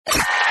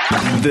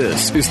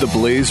This is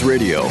TheBlaze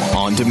Radio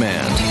on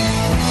demand.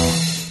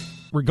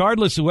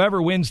 Regardless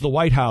whoever wins the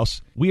White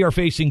House, we are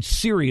facing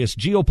serious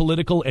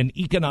geopolitical and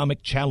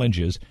economic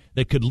challenges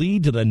that could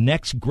lead to the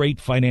next great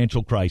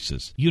financial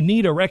crisis. You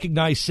need a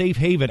recognized safe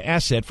haven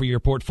asset for your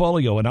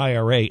portfolio and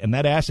IRA, and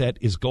that asset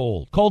is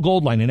gold. Call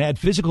Goldline and add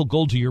physical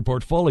gold to your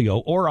portfolio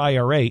or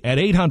IRA at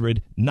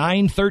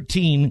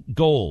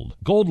 800-913-GOLD.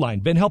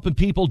 Goldline, been helping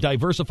people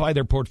diversify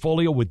their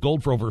portfolio with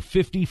gold for over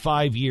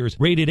 55 years.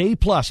 Rated A+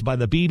 by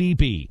the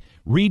BBB.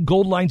 Read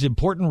Goldline's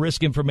important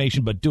risk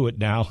information, but do it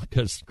now,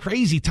 because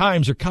crazy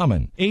times are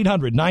coming.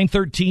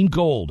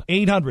 800-913-GOLD.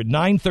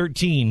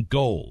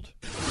 800-913-GOLD.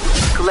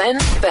 Glenn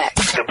Beck.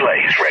 The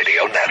Blaze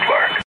Radio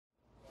Network.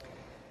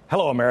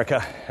 Hello,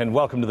 America, and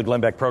welcome to the Glenn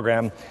Beck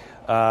program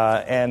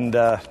and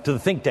to the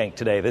think tank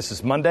today. This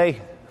is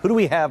Monday. Who do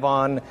we have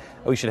on?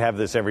 We should have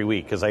this every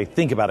week, because I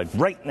think about it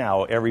right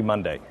now every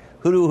Monday.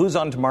 Who's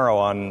on tomorrow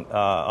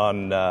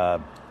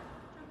on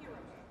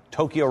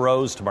Tokyo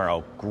Rose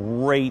tomorrow?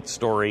 Great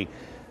story.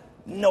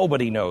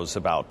 Nobody knows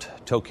about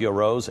Tokyo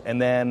Rose. And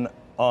then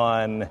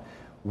on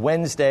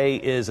Wednesday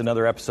is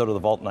another episode of The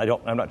Vault, and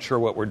I'm not sure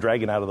what we're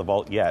dragging out of the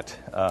vault yet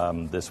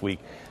this week.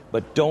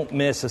 But don't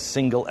miss a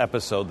single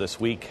episode this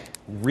week.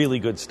 Really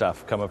good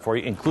stuff coming for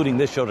you, including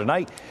this show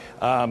tonight.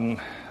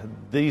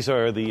 This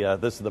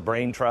is the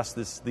Brain Trust.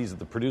 These are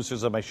the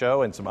producers of my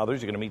show and some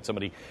others. You're going to meet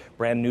somebody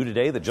brand new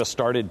today that just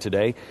started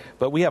today.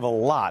 But we have a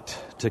lot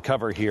to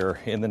cover here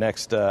in the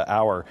next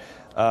hour.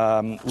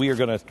 We're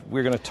going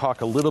to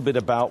talk a little bit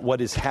about what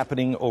is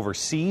happening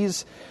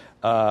overseas.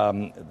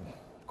 Of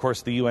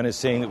course, the UN is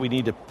saying that we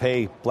need to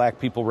pay black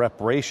people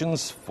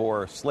reparations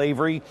for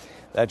slavery.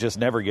 That just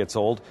never gets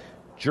old.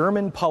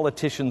 German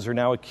politicians are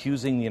now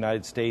accusing the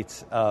United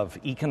States of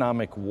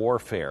economic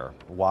warfare.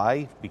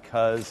 Why?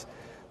 Because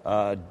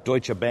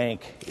Deutsche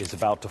Bank is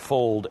about to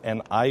fold,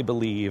 and I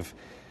believe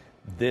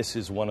this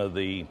is one of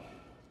the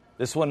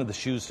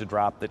shoes to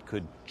drop that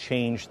could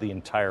change the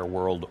entire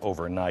world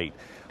overnight.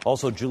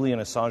 Also, Julian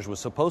Assange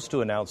was supposed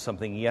to announce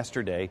something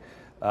yesterday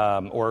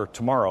or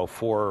tomorrow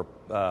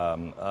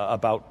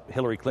about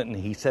Hillary Clinton.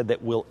 He said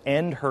that will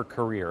end her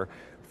career.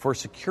 For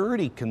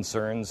security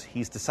concerns,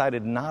 he's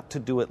decided not to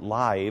do it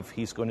live.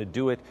 He's going to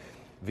do it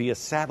via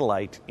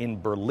satellite in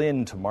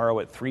Berlin tomorrow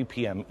at 3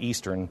 p.m.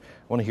 Eastern. I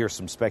want to hear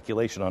some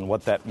speculation on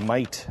what that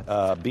might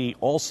be.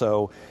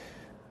 Also,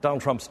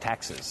 Donald Trump's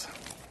taxes.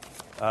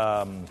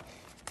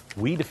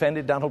 We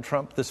defended Donald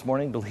Trump this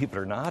morning, believe it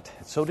or not.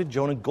 So did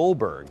Jonah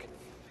Goldberg.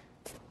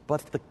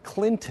 But the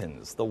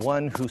Clintons, the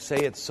one who say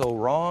it's so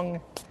wrong,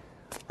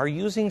 are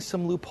using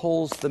some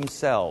loopholes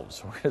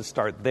themselves. We're going to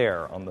start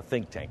there on the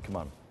think tank. Come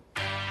on.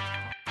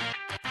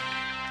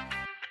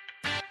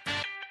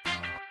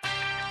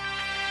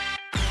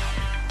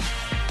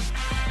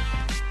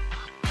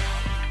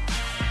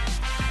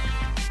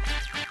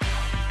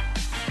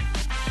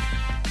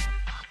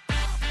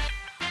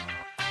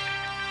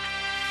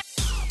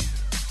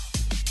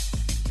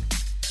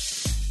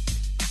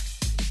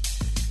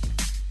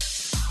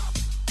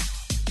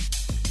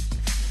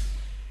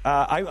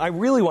 I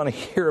really want to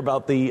hear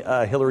about the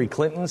Hillary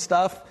Clinton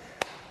stuff.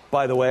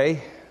 By the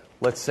way,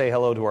 let's say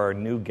hello to our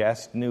new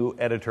guest, new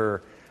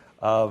editor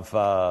of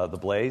The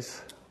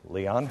Blaze,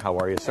 Leon. How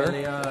are you, sir?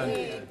 Hey, Leon.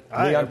 Hey.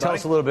 Hi, Leon, tell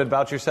us a little bit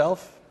about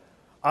yourself.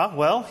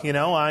 Well,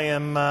 I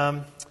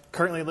am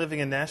currently living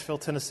in Nashville,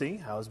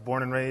 Tennessee. I was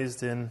born and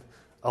raised in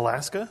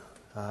Alaska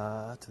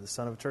to the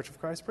son of a Church of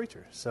Christ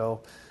preacher.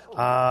 So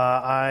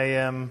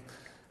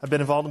I've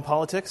been involved in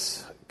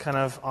politics kind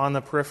of on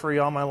the periphery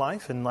all my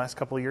life, and the last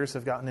couple of years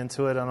have gotten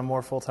into it on a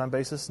more full-time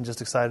basis, and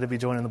just excited to be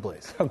joining the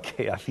Blaze.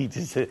 Okay, he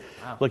just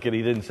look at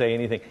he didn't say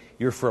anything.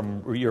 You're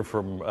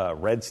from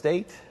Red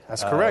State.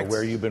 That's correct.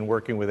 Where you've been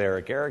working with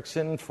Eric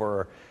Erickson.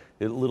 For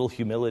a little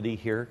humility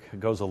here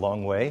goes a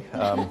long way.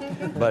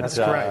 But that's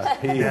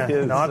correct.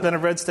 No, I've been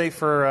at Red State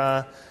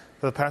for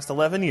the past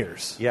 11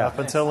 years, up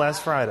until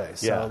last Friday.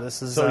 So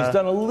this is. So he's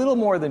done a little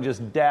more than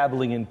just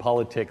dabbling in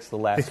politics the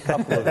last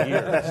couple of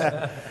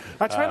years.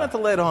 I try not to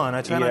let on.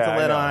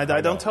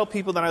 I don't tell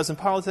people that I was in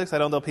politics. I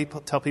don't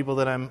tell people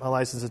that I'm a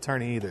licensed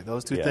attorney either.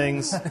 Those two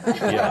things,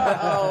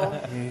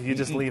 you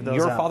just leave those out.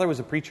 Your father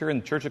was a preacher in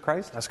the Church of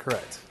Christ? That's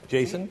correct.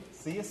 Jason?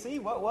 CSC?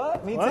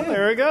 What? Me too. Well,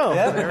 there we go.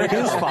 Yeah, there we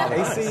go. His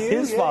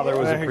father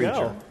was a preacher.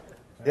 Go.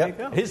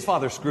 Yep. His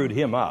father screwed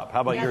him up.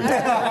 How about your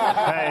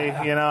dad? Hey,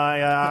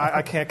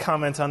 I can't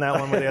comment on that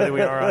one way or the other.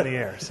 We are on the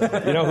air. So.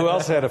 You know who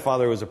else had a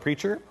father who was a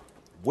preacher?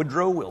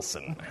 Woodrow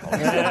Wilson. Leave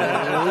it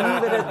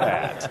at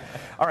that.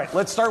 All right,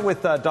 let's start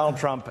with Donald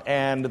Trump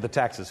and the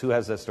taxes. Who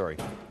has that story?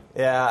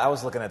 Yeah, I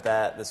was looking at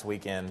that this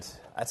weekend.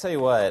 I tell you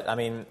what,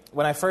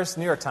 when I first,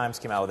 New York Times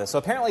came out with this, so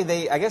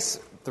apparently I guess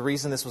the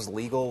reason this was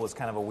legal was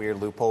kind of a weird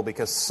loophole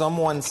because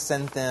someone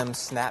sent them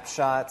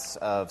snapshots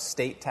of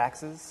state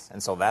taxes,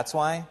 and so that's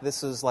why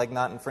this is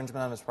not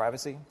infringement on his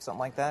privacy, something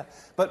like that.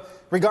 But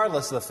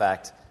regardless of the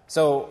fact,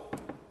 so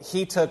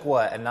he took,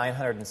 a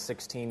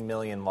 916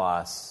 million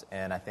loss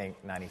in, I think,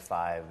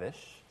 95-ish,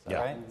 is that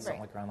right?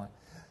 Something like around that.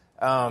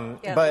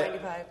 But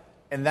 95.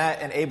 And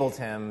that enabled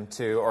him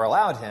to, or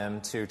allowed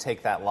him to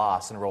take that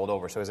loss and roll it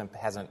over. So he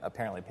hasn't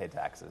apparently paid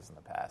taxes in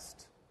the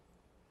past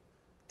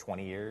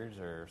 20 years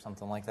or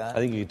something like that. I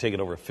think you could take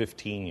it over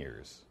 15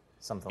 years.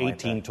 Something like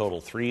that. 18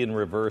 total, 3 in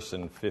reverse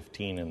and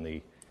 15 in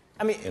the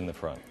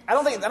front. I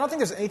don't think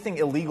there's anything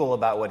illegal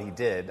about what he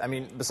did. I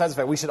mean, besides the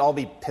fact we should all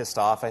be pissed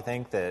off, I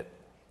think, that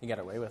he got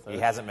away with it. He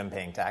hasn't been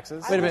paying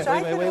taxes. Wait.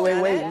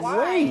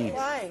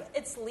 Why?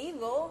 It's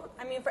legal.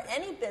 I mean, for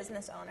any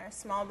business owner,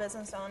 small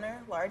business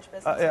owner, large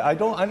business owner. I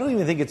don't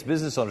even think it's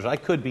business owners. I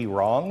could be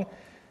wrong,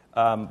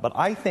 but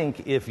I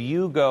think if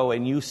you go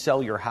and you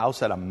sell your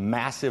house at a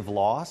massive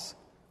loss,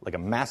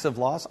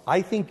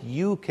 I think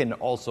you can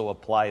also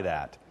apply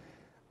that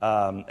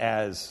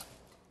as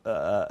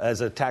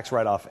a tax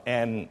write-off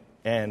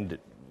and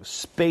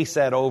space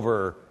that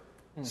over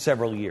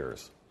several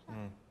years.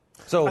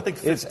 So I think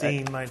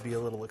 15 might be a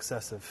little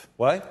excessive.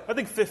 What? I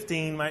think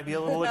 15 might be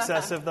a little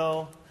excessive,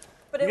 though.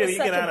 But you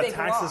get out of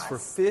taxes loss. for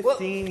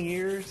 15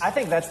 years. I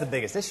think that's the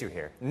biggest issue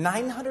here.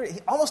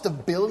 Almost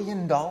 $1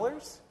 billion. No,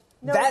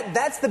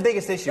 that's the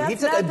biggest issue. He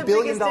took $1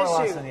 billion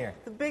loss in a year.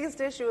 The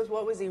biggest issue is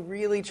what was he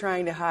really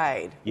trying to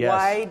hide? Yes.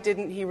 Why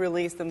didn't he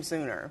release them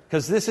sooner?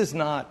 Because this is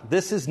not.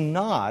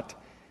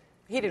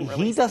 He didn't.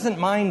 He doesn't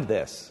mind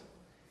this.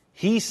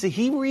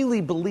 He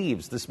really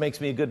believes this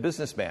makes me a good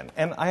businessman,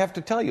 and I have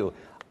to tell you,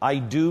 I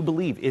do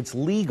believe it's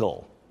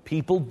legal.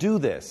 People do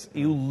this.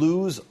 You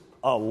lose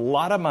a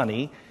lot of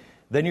money,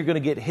 then you're going to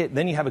get hit.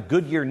 Then you have a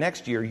good year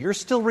next year. You're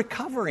still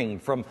recovering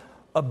from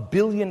 $1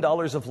 billion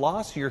of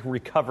loss. You're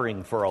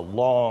recovering for a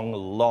long,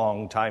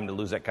 long time to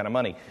lose that kind of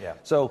money. Yeah.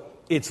 So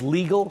it's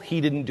legal.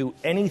 He didn't do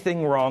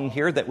anything wrong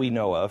here that we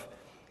know of.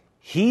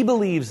 He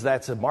believes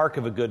that's a mark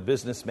of a good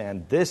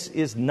businessman. This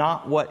is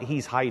not what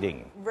he's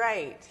hiding.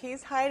 Right.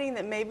 He's hiding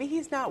that maybe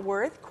he's not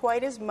worth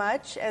quite as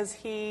much as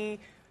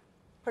he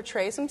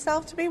portrays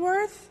himself to be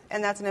worth,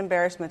 and that's an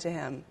embarrassment to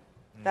him.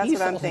 That's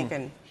what I'm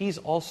thinking. He's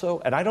also,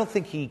 and I don't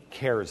think he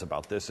cares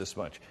about this as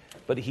much,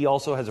 but he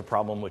also has a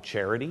problem with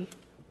charity.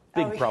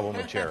 Big problem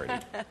with charity.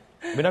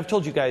 I mean, I've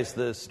told you guys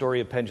the story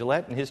of Penn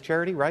Jillette and his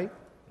charity, right?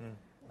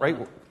 Right?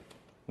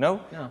 No?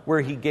 Where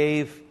he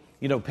gave,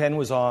 Penn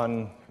was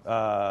on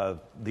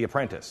The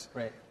Apprentice.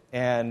 Right.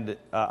 And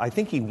I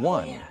think he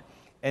won. Oh, yeah.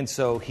 And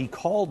so he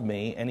called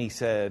me and he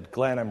said,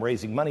 Glenn, I'm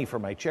raising money for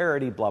my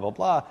charity, blah, blah,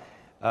 blah.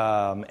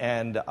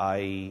 And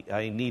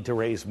I need to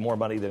raise more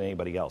money than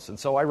anybody else. And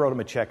so I wrote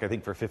him a check, I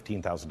think, for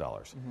 $15,000.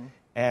 Mm-hmm.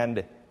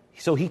 And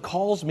so he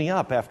calls me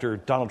up after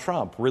Donald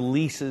Trump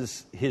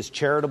releases his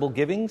charitable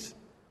givings.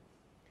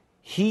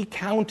 He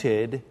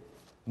counted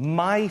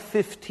my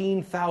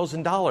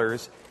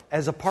 $15,000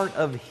 as a part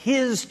of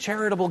his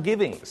charitable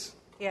givings.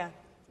 Yeah.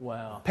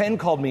 Wow. Penn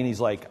called me and he's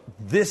like,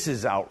 this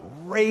is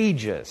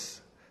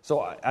outrageous.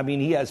 So, I mean,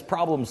 he has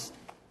problems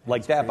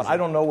like that, but I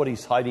don't know what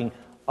he's hiding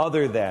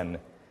other than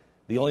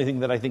the only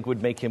thing that I think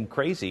would make him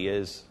crazy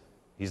is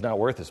he's not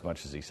worth as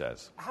much as he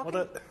says.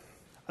 Well,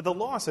 the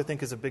loss, I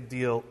think, is a big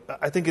deal.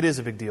 I think it is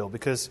a big deal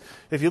because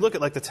if you look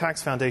at the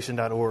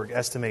taxfoundation.org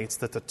estimates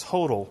that the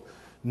total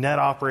net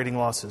operating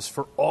losses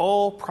for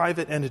all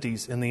private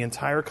entities in the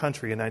entire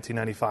country in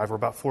 1995 were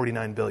about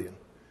 $49 billion.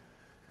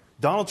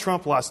 Donald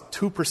Trump lost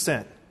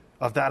 2%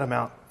 of that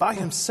amount by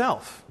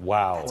himself.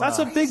 Wow. That's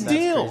a big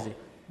deal. Crazy.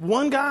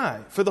 One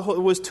guy it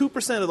was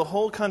 2% of the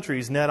whole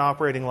country's net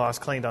operating loss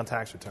claimed on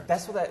tax returns.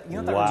 That's what that.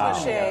 That Wow.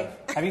 reminds me of.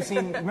 Have you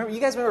seen? You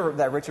guys remember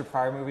that Richard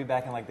Pryor movie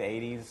back in the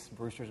 '80s,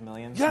 Brewster's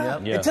Millions?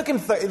 Yeah. Yeah. It took him.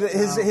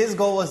 His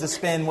goal was to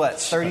spend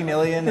 $30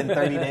 million in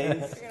 30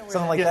 days,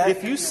 something like that.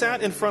 If you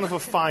sat in front of a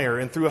fire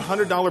and threw a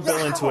 $100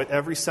 bill into it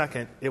every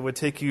second, it would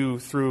take you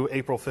through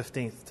April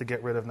 15th to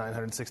get rid of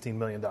 $916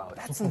 million.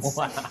 That's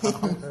insane.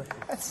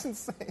 That's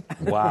insane.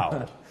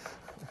 Wow.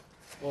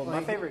 Well,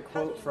 my favorite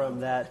quote from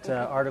that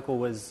article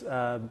was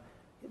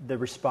the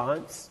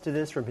response to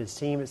this from his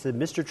team. It said,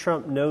 Mr.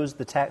 Trump knows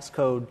the tax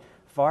code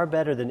far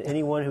better than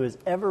anyone who has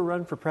ever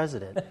run for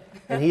president,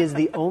 and he is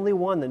the only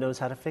one that knows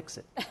how to fix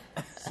it.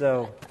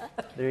 So,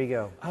 there you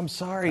go. I'm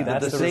sorry,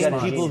 but That's the the same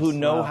response. people who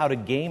know Wow. how to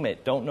game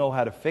it don't know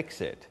how to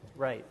fix it.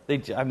 Right. They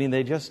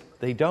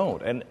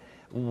don't. And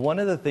one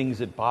of the things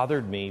that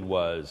bothered me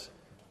was,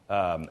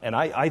 and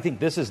I think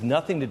this has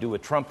nothing to do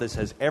with Trump, this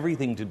has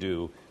everything to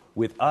do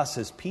with us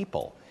as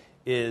people,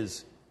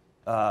 is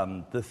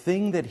the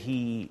thing that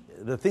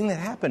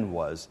happened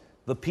was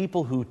the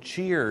people who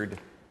cheered,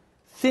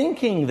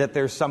 thinking that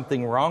there's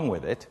something wrong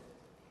with it,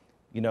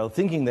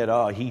 thinking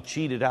that, he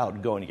cheated out,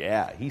 and going,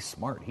 yeah, he's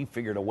smart, he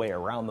figured a way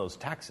around those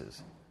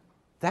taxes.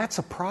 That's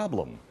a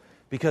problem,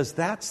 because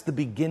that's the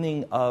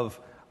beginning of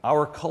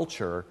our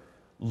culture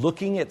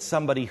looking at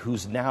somebody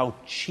who's now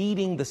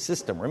cheating the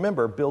system.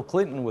 Remember, Bill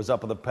Clinton was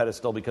up on the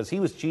pedestal because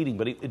he was cheating,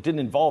 but it didn't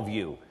involve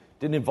you.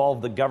 Didn't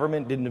involve the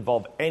government, didn't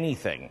involve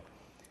anything.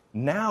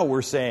 Now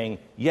we're saying,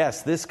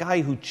 yes, this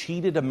guy who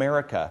cheated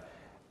America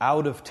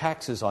out of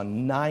taxes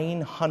on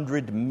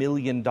 $900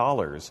 million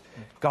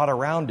got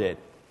around it.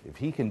 If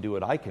he can do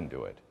it, I can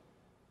do it.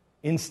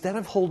 Instead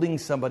of holding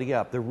somebody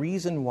up, the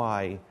reason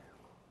why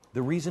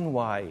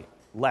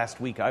last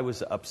week I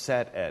was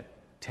upset at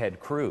Ted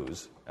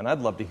Cruz, and I'd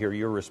love to hear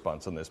your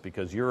response on this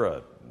because you're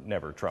a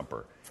never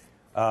Trumper.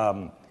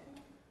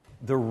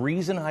 The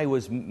reason I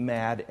was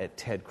mad at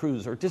Ted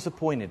Cruz or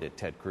disappointed at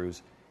Ted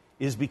Cruz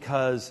is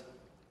because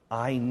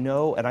I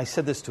know, and I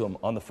said this to him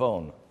on the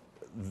phone,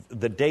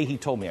 the day he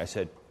told me, I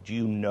said, do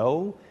you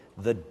know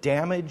the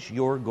damage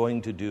you're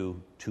going to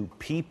do to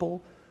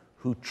people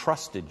who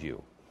trusted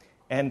you?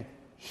 And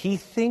he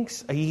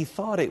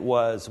thought it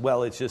was,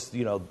 well, it's just,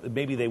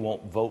 maybe they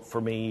won't vote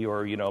for me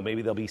or,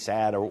 maybe they'll be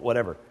sad or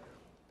whatever.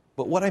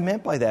 But what I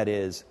meant by that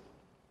is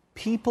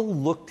people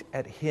looked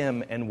at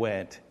him and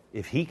went,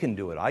 if he can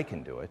do it, I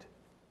can do it.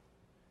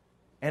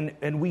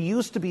 And we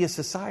used to be a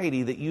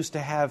society that used to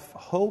have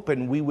hope,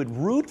 and we would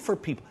root for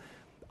people.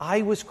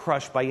 I was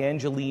crushed by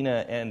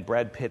Angelina and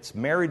Brad Pitt's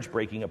marriage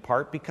breaking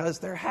apart because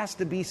there has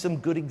to be some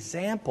good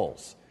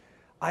examples.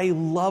 I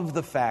love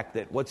the fact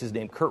that,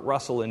 Kurt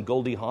Russell and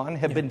Goldie Hawn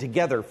have been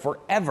together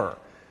forever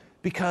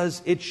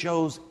because it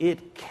shows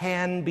it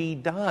can be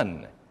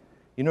done.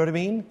 You know what I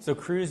mean? So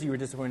Cruz, you were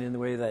disappointed in the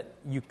way that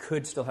you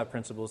could still have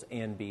principles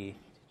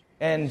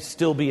and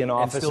still be in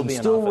office and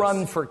still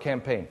run for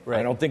campaign. Right.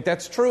 I don't think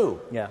that's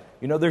true. Yeah.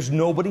 There's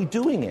nobody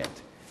doing it.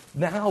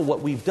 Now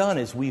what we've done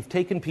is we've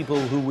taken people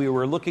who we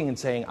were looking and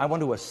saying, I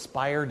want to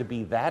aspire to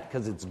be that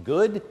because it's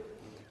good.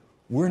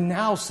 We're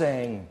now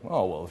saying,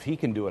 oh, well, if he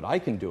can do it, I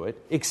can do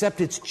it, except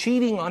it's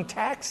cheating on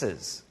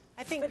taxes.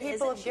 I think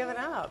people have given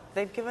up.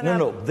 They've given up.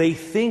 No.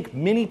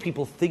 Many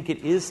people think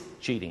it is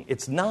cheating.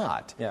 It's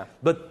not. Yeah.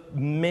 But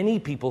many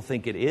people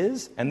think it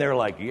is, and they're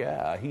like,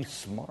 yeah, he's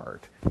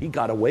smart. He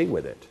got away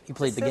with it. He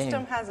played the game. The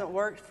system hasn't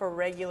worked for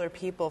regular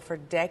people for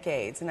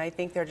decades, and I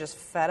think they're just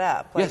fed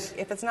up. Yes.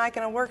 If it's not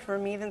going to work for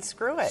me, then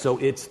screw it. So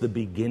it's the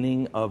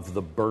beginning of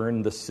the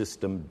burn the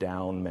system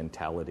down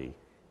mentality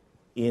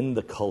in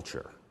the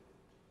culture.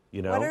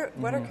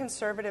 What are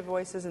conservative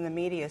voices in the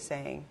media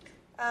saying?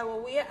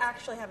 Well, we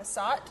actually have a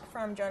SOT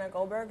from Jonah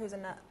Goldberg, who's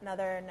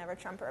another never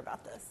Trumper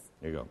about this.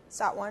 There you go.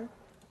 SOT 1.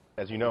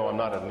 As you know, I'm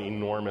not an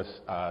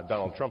enormous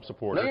Donald Trump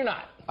supporter. No, you're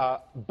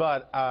not.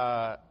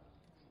 But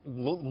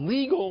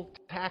legal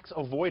tax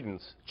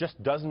avoidance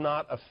just does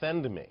not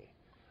offend me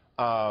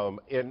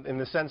in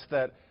the sense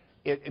that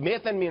it may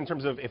offend me in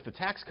terms of if the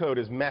tax code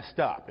is messed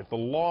up, if the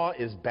law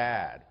is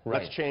bad,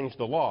 let's change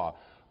the law.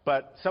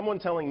 But someone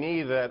telling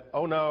me that,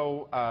 oh,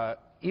 no,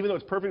 even though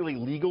it's perfectly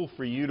legal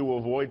for you to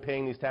avoid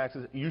paying these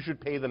taxes, you should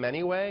pay them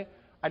anyway,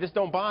 I just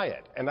don't buy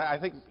it. And I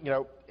think,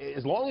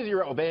 as long as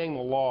you're obeying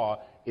the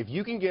law, if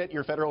you can get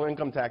your federal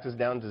income taxes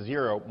down to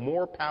zero,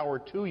 more power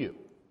to you.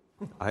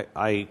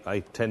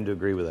 I tend to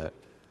agree with that.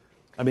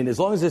 I mean, as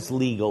long as it's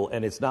legal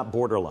and it's not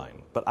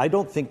borderline. But I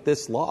don't think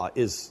this law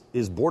is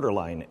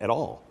borderline at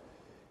all.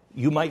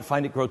 You might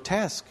find it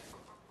grotesque,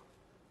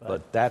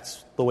 but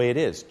that's the way it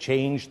is.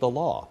 Change the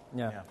law.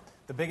 Yeah.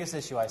 The biggest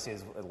issue I see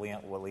is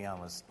what Leon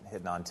was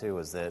hitting on, too,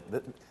 is that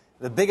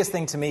the biggest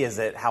thing to me is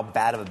that how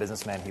bad of a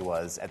businessman he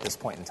was at this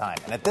point in time.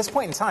 And at this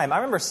point in time, I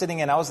remember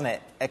I was in an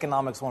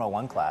Economics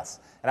 101 class,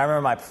 and I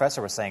remember my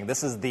professor was saying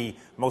this is the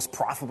most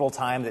profitable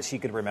time that she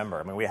could remember.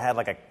 I mean, we had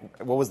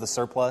what was the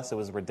surplus? It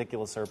was a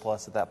ridiculous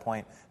surplus at that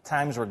point.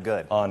 Times were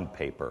good. On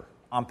paper.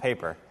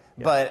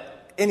 Yeah.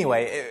 But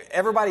anyway,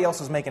 everybody else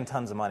was making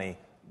tons of money,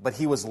 but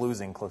he was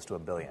losing close to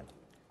 $1 billion.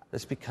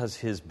 That's because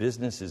his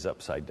business is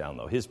upside down,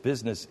 though. His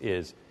business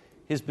is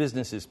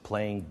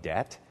playing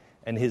debt,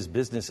 and his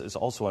business is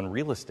also on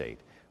real estate.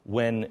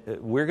 When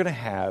we're going to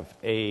have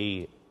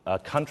a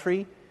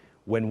country,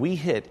 when we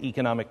hit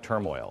economic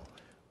turmoil,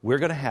 we're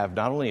going to have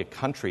not only a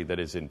country that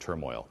is in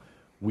turmoil,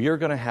 we are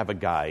going to have a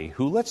guy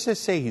who, let's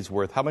just say he's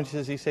worth, how much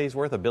does he say he's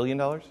worth, $1 billion?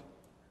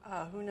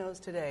 Who knows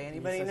today?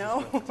 Anybody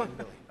know?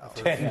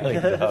 $10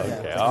 billion.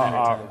 Okay.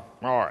 All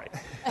right.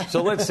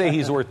 So let's say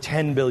he's worth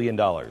 $10 billion.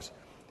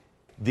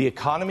 The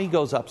economy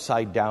goes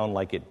upside down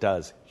like it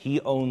does.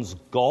 He owns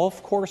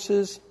golf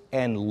courses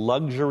and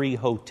luxury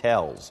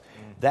hotels.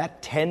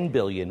 That $10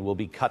 billion will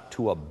be cut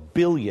to $1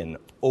 billion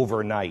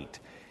overnight.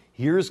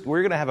 We're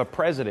going to have a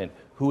president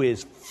who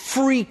is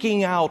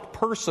freaking out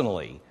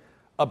personally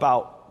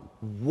about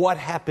what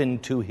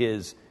happened to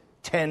his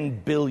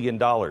 $10 billion.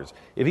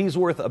 If he's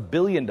worth $1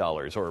 billion,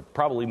 or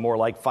probably more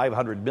like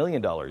 $500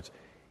 million,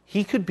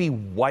 he could be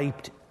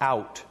wiped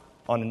out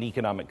on an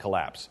economic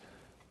collapse.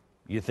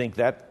 You think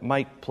that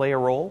might play a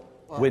role?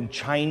 Well, when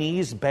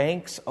Chinese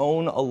banks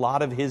own a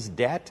lot of his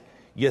debt,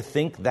 you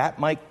think that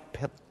might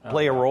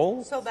play a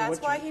role? So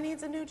that's why he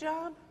needs a new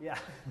job? Yeah.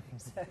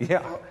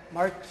 Yeah.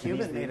 Mark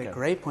Cuban made a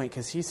great point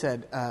because he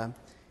said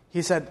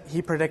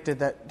he predicted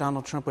that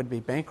Donald Trump would be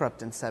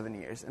bankrupt in 7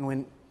 years. And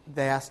when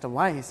they asked him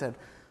why, he said,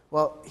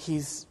 well,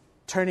 he's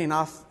turning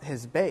off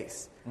his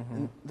base. Mm-hmm.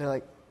 And they're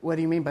like, what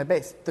do you mean by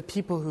base? The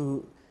people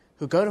who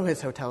go to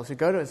his hotels, who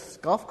go to his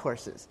golf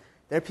courses,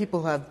 they're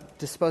people who have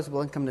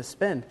disposable income to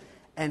spend.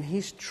 And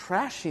he's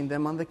trashing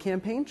them on the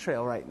campaign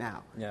trail right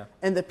now. Yeah.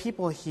 And the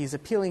people he's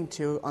appealing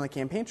to on the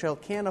campaign trail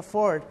can't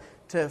afford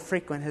to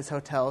frequent his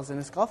hotels and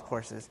his golf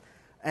courses.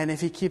 And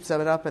if he keeps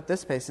it up at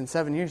this pace, in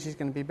 7 years, he's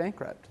going to be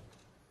bankrupt.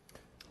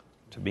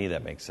 To me,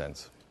 that makes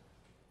sense.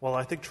 Well,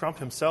 I think Trump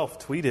himself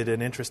tweeted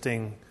an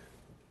interesting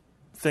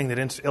thing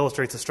that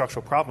illustrates a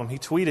structural problem. He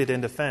tweeted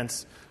in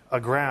defense a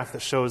graph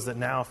that shows that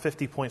now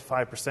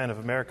 50.5% of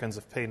Americans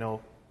have paid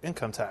no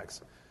income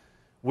tax.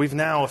 We've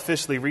now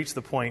officially reached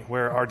the point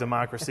where our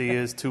democracy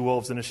is two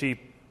wolves and a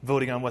sheep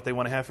voting on what they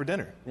want to have for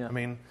dinner. Yeah. I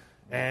mean,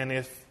 and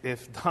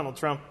if Donald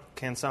Trump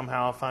can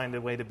somehow find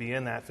a way to be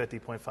in that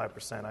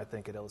 50.5%, I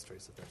think it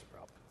illustrates that there's a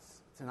problem.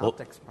 It's an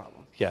optics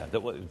problem. Yeah,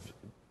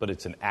 but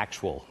it's an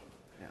actual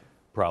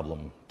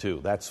problem, too.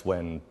 That's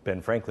when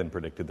Ben Franklin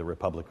predicted the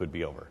republic would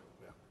be over.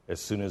 Yeah. As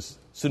soon as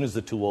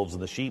the two wolves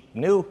and the sheep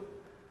knew,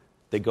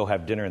 they'd go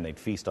have dinner and they'd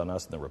feast on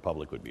us and the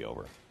republic would be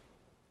over.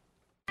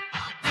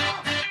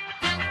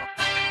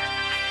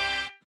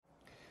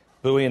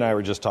 Bowie and I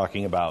were just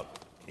talking about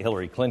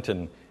Hillary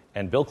Clinton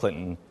and Bill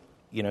Clinton.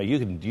 You know, you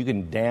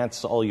can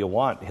dance all you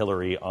want,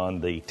 Hillary,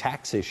 on the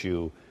tax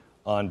issue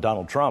on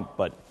Donald Trump,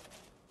 but...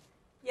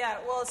 Yeah,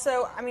 well,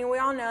 so, I mean, we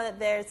all know that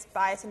there's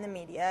bias in the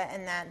media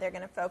and that they're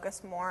going to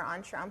focus more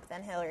on Trump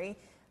than Hillary.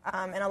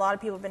 And a lot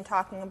of people have been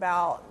talking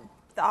about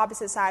the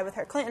opposite side with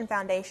her Clinton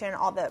Foundation,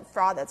 all the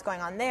fraud that's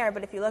going on there.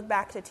 But if you look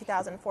back to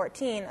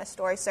 2014, a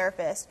story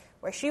surfaced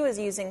where she was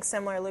using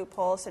similar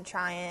loopholes to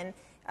try and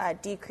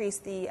decrease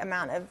the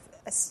amount of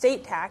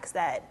estate tax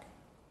that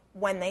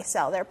when they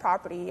sell their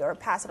property or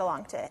pass it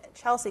along to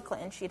Chelsea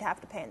Clinton, she'd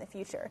have to pay in the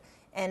future.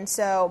 And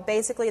so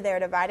basically they're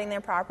dividing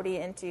their property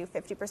into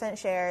 50%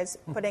 shares,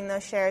 putting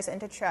those shares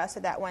into trust so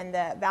that when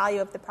the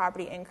value of the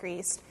property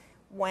increased,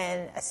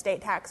 when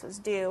estate tax was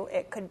due,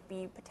 it could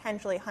be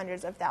potentially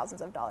hundreds of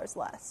thousands of dollars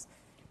less.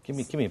 Give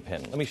me a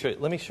pen. Let me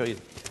show you.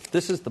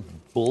 This is the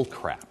bull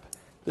crap.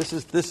 This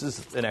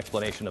is an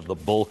explanation of the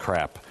bull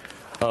crap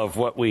of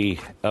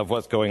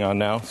what's going on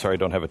now. Sorry, I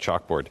don't have a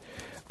chalkboard.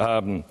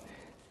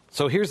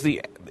 So here's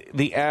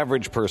the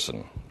average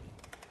person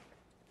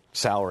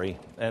salary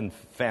and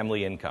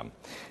family income.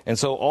 And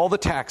so all the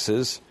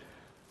taxes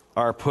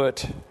are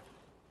put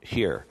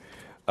here.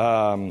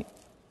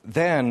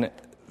 Then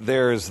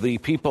there's the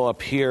people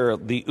up here,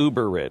 the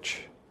uber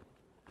rich.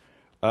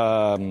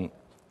 And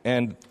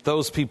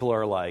those people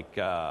are like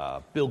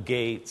Bill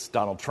Gates,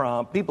 Donald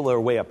Trump. People are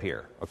way up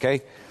here,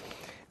 okay?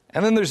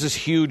 And then there's this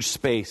huge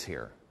space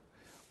here.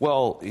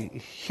 Well,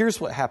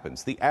 here's what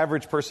happens. The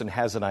average person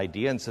has an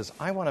idea and says,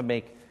 I'm going to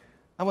make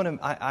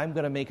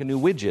a new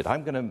widget.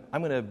 I'm going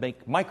to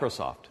make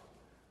Microsoft.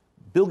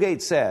 Bill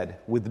Gates said,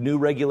 with new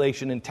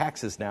regulation and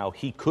taxes now,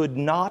 he could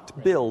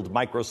not build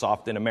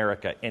Microsoft in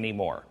America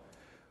anymore.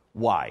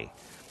 Why?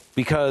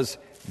 Because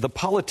the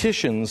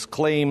politicians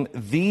claim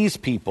these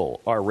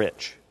people are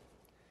rich.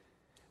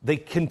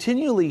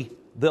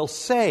 They'll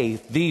say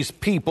these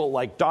people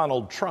like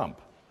Donald Trump,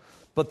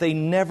 but they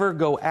never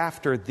go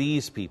after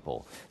these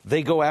people.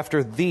 They go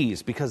after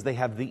these because they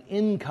have the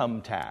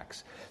income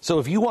tax. So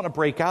if you want to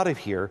break out of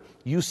here,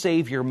 you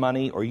save your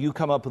money or you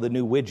come up with a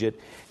new widget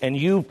and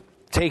you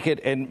take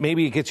it and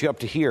maybe it gets you up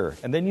to here.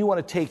 And then you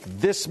want to take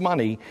this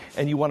money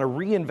and you want to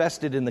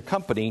reinvest it in the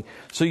company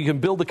so you can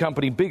build the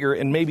company bigger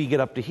and maybe get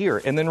up to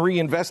here and then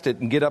reinvest it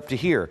and get up to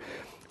here.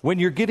 When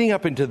you're getting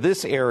up into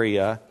this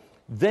area,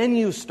 then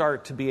you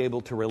start to be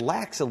able to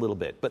relax a little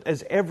bit. But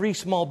as every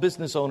small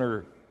business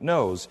owner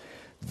knows,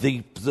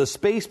 the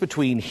space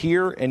between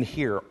here and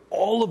here,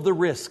 all of the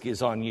risk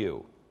is on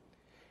you.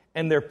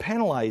 And they're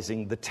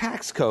penalizing the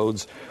tax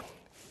codes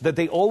that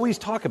they always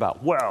talk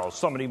about. Well,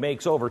 somebody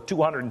makes over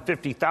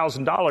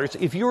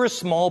 $250,000. If you're a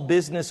small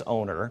business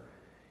owner,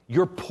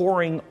 you're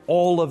pouring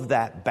all of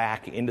that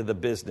back into the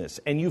business,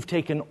 and you've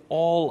taken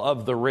all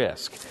of the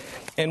risk.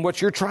 And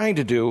what you're trying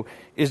to do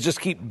is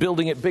just keep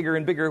building it bigger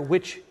and bigger,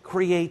 which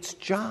creates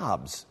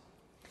jobs.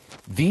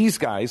 These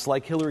guys,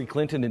 like Hillary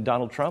Clinton and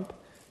Donald Trump,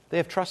 they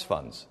have trust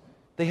funds.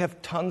 They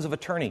have tons of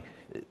attorney.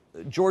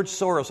 George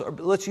Soros, or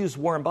let's use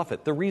Warren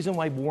Buffett. The reason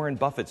why Warren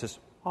Buffett says,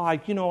 I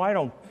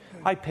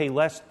pay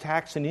less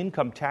tax and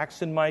income tax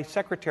than my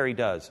secretary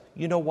does.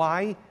 You know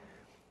why?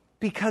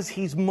 Because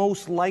he's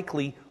most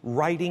likely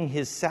writing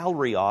his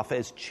salary off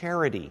as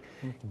charity.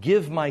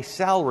 Give my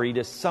salary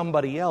to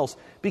somebody else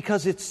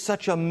because it's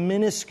such a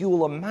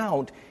minuscule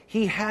amount.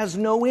 He has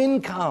no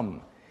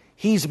income.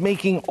 He's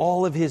making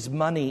all of his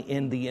money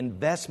in the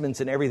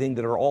investments and everything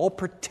that are all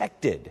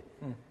protected.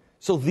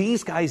 So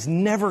these guys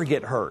never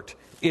get hurt.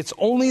 It's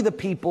only the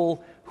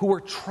people who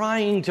are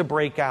trying to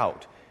break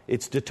out.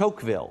 It's de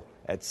Tocqueville.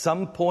 At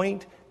some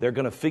point, they're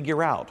going to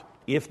figure out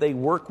if they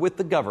work with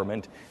the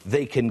government,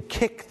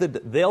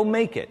 they'll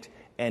make it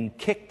and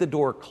kick the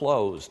door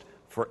closed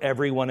for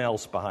everyone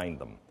else behind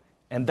them.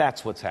 And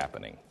that's what's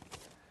happening.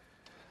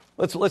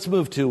 Let's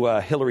move to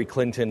Hillary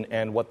Clinton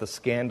and what the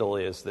scandal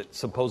is that's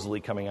supposedly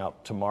coming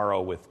out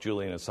tomorrow with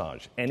Julian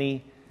Assange.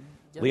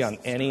 Leon,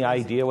 any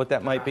idea what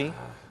that might be?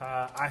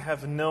 I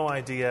have no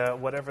idea.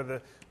 Whatever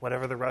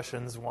the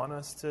Russians want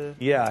us to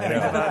think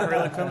about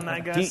Hillary Clinton,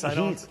 I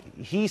guess.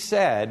 He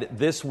said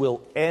this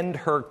will end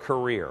her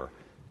career.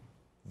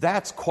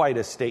 That's quite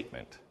a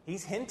statement.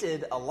 He's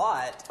hinted a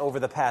lot over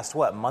the past,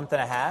 month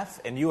and a half?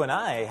 And you and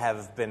I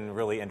have been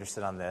really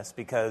interested on this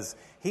because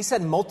he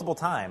said multiple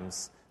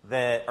times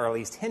or at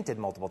least hinted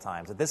multiple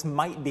times, that this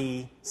might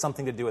be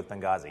something to do with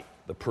Benghazi.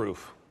 The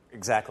proof.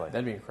 Exactly.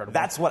 That'd be incredible.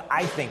 That's what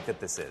I think that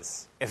this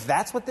is. If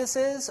that's what this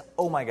is,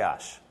 oh my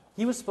gosh.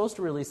 He was supposed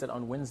to release it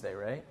on Wednesday,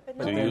 right? But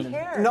nobody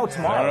cares. No,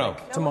 tomorrow.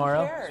 No.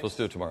 Tomorrow? Supposed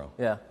to do it tomorrow.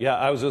 Yeah. Yeah,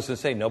 I was just going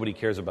to say, nobody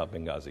cares about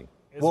Benghazi.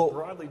 As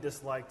broadly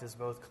disliked as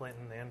both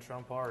Clinton and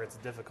Trump are, it's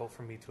difficult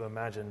for me to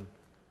imagine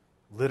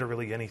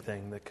literally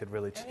anything that could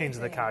really change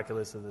the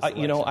calculus of this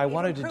election. I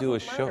wanted to do a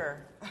show.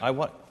 I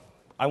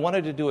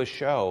wanted to do a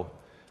show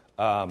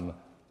on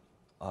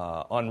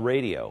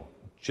radio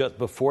just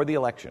before the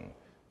election,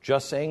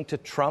 just saying to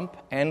Trump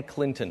and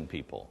Clinton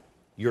people,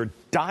 you're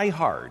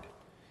diehard.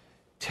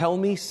 Tell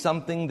me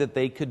something that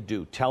they could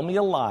do. Tell me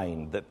a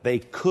line that they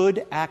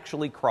could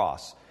actually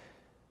cross,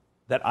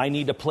 that I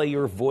need to play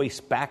your voice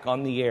back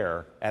on the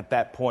air at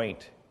that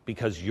point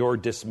because you're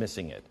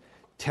dismissing it.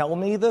 Tell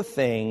me the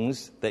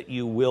things that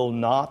you will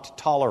not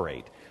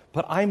tolerate.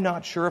 But I'm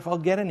not sure if I'll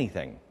get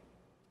anything.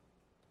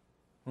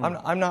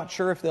 I'm not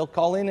sure if they'll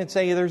call in and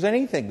say there's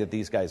anything that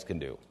these guys can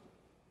do.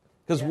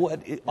 Because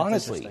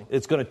honestly,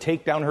 it's going to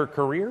take down her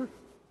career?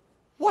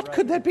 What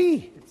could that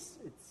be?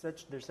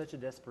 There's such a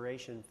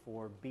desperation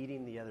for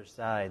beating the other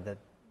side that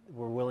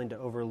we're willing to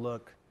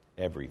overlook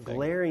everything,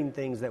 glaring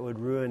things that would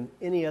ruin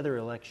any other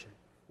election.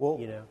 Well,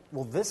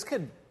 this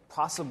could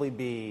possibly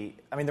be.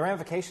 I mean, the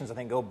ramifications I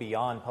think go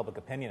beyond public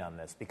opinion on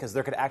this because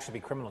there could actually be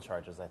criminal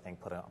charges. I think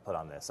put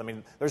on this. I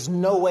mean, there's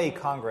no way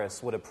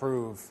Congress would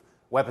approve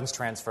weapons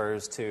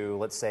transfers to,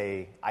 let's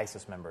say,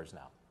 ISIS members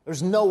now.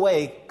 There's no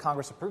way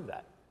Congress approved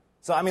that.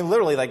 So I mean,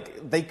 literally,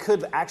 like they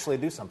could actually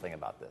do something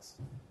about this.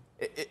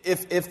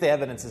 If the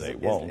evidence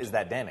is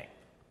that damning.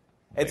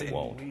 They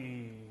won't.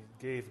 We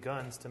gave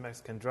guns to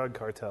Mexican drug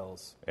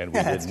cartels. And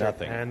we did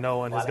nothing. And no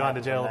one has gone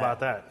to jail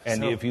about that.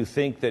 And if you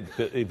think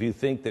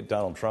that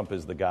Donald Trump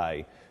is the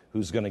guy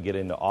who's going to get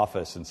into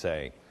office and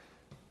say,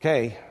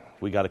 okay,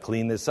 we got to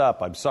clean this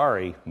up. I'm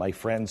sorry, my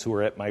friends who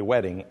are at my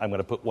wedding, I'm going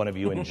to put one of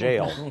you in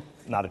jail.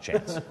 Not a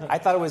chance. I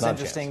thought it was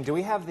interesting. Do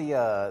we have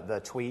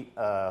the tweet,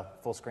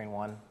 full screen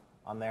one,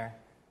 on there?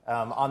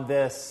 On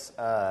this...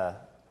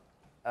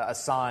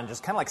 Assange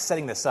just kind of like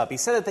setting this up. He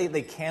said that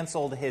they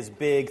canceled his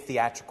big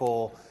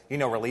theatrical,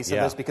 release of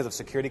this because of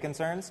security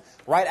concerns.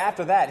 Right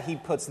after that, he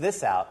puts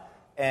this out,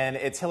 and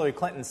it's Hillary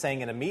Clinton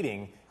saying in a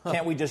meeting,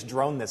 "Can't we just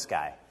drone this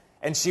guy?"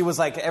 And she was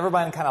like,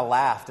 everybody kind of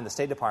laughed in the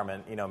State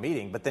Department,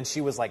 meeting. But then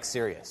she was like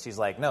serious. She's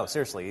like, no,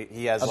 seriously,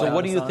 he has. So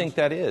what do you think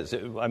that is?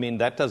 I mean,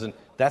 that's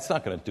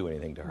not going to do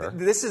anything to her.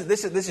 This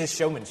is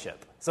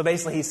showmanship. So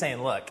basically, he's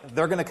saying, look,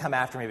 they're going to come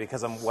after me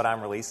because of what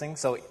I'm releasing.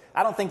 So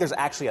I don't think there's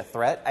actually a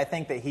threat. I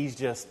think that he's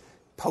just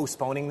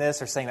postponing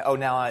this or saying, oh,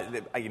 now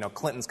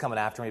Clinton's coming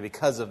after me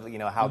because of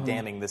how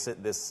damning this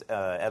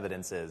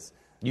evidence is.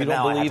 You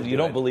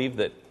don't believe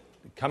that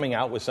coming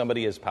out with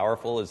somebody as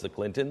powerful as the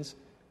Clintons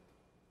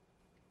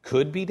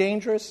could be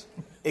dangerous?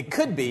 It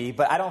could be,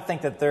 but I don't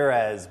think that they're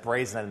as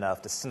brazen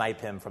enough to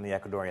snipe him from the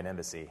Ecuadorian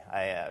embassy.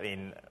 I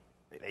mean,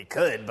 they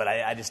could, but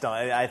I just don't.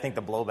 I think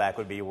the blowback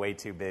would be way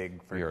too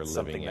big for You're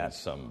something living in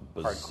some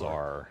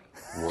bizarre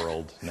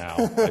world now,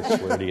 I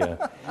swear to you.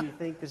 Do you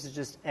think this is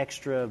just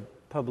extra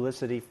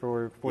publicity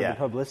for the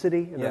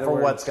publicity?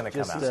 For what's going to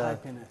come out.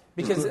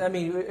 Because, I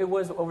mean, it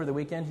was over the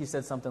weekend, he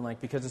said something like,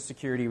 because of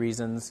security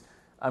reasons,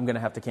 I'm going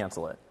to have to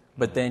cancel it.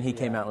 But then he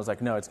came out and was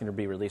like, no, it's going to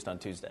be released on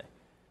Tuesday.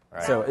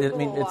 Right. So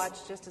we'll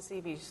watch just to see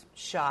if he's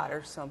shot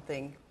or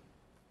something.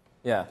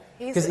 Yeah,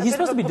 because he's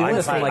supposed to be doing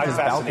this from like his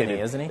balcony,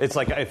 isn't he? It's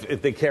like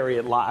if they carry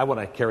it live, I want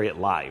to carry it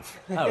live.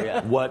 Oh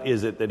yeah. What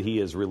is it that he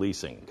is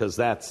releasing? Because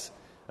as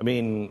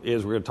we're going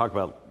to talk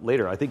about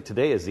later, I think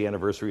today is the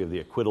anniversary of the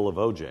acquittal of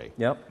O.J.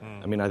 Yep.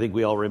 I mean, I think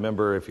we all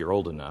remember, if you're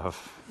old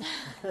enough,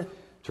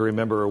 to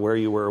remember where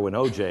you were when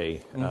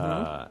O.J.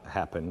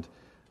 Happened.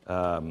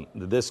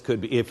 This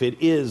could be, if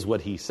it is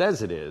what he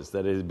says it is,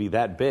 that it would be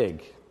that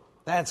big.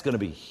 That's going to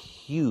be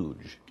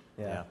huge.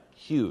 Yeah.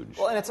 Huge.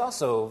 Well, and it's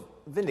also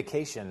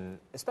vindication,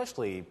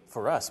 especially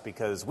for us,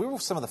 because we were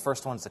some of the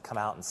first ones to come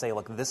out and say,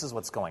 look, this is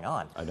what's going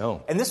on. I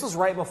know. And this was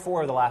right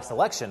before the last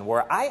election,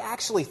 where I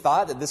actually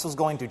thought that this was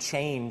going to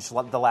change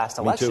the last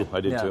election. Me too.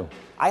 I did too.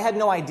 I had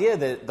no idea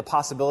that the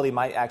possibility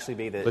might actually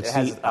be that but it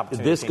has an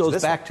opportunity this to change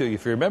goes back to,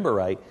 if you remember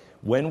right,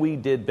 when we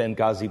did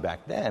Benghazi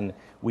back then,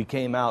 we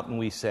came out and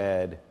we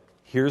said,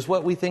 here's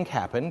what we think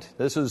happened.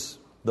 This was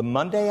the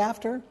Monday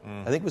after?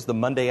 I think it was the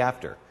Monday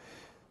after.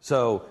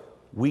 So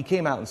we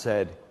came out and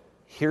said,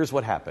 here's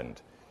what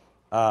happened.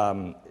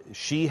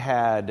 She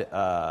had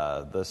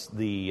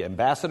the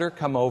ambassador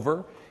come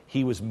over.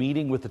 He was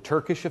meeting with the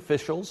Turkish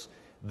officials.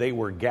 They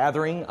were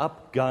gathering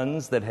up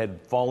guns that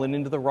had fallen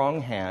into the wrong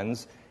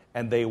hands,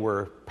 and they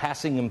were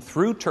passing them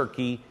through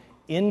Turkey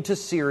into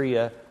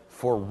Syria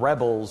for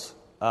rebels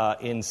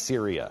in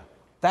Syria.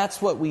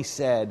 That's what we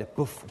said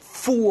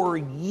 4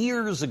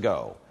 years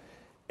ago.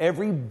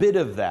 Every bit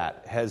of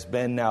that has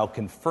been now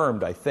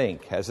confirmed, I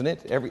think, hasn't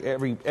it?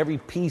 Every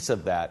piece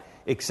of that,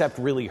 except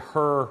really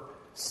her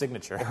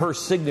signature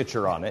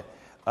on it.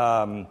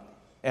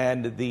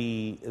 And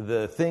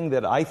the thing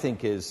that I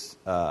think is,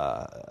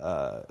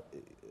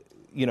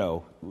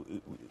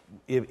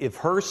 if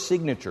her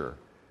signature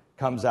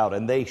comes out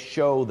and they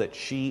show that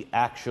she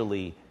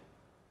actually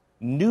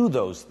knew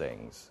those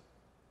things,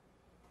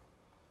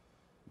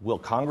 will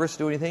Congress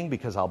do anything?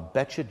 Because I'll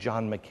bet you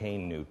John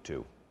McCain knew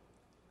too.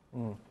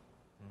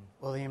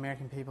 Will the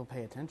American people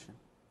pay attention?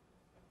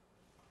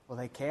 Will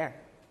they care?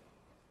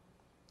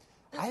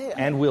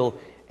 And will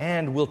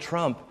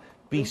Trump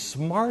be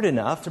smart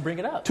enough to bring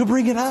it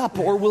up?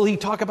 Or will he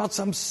talk about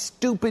some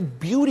stupid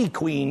beauty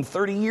queen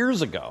 30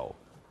 years ago?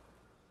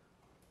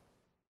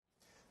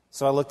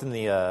 So I looked in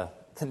the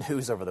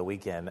news over the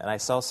weekend, and I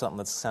saw something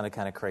that sounded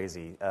kind of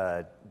crazy.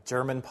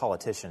 German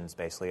politicians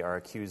basically are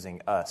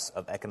accusing us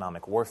of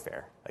economic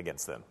warfare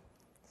against them.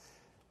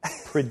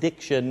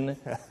 Prediction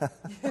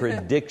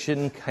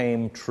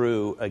came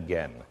true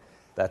again.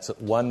 That's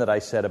one that I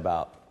said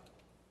about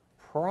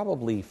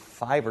probably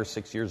 5 or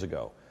 6 years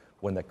ago.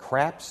 When the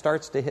crap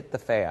starts to hit the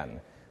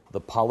fan, the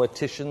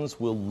politicians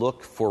will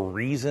look for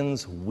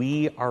reasons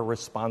we are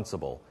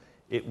responsible.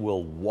 It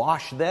will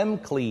wash them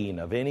clean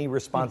of any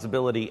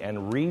responsibility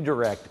and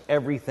redirect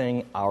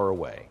everything our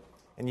way.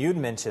 And you've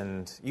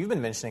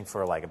been mentioning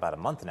for like about a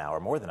month now, or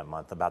more than a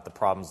month, about the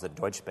problems that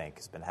Deutsche Bank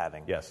has been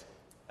having. Yes.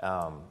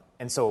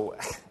 And so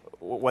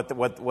what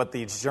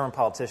the German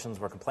politicians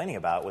were complaining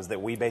about was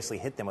that we basically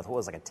hit them with what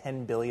was like a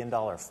 $10 billion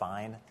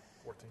fine.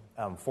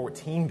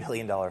 $14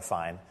 billion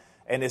fine.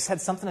 And this had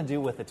something to do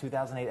with the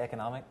 2008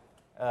 economic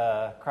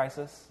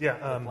crisis.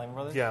 Yeah, Lehman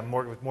Brothers?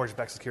 with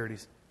mortgage-backed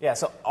securities. Yeah,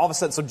 so all of a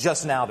sudden,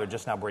 they're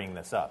just now bringing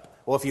this up.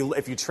 Well,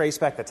 if you trace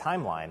back the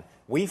timeline,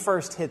 we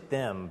first hit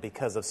them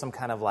because of some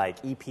kind of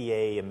like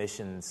EPA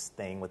emissions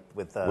thing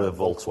with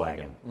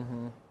Volkswagen.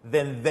 Mm-hmm.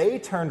 Then they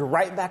turned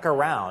right back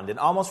around, and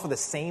almost for the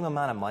same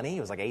amount of money,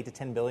 it was like 8 to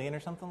 10 billion or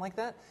something like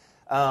that.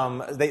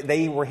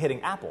 They were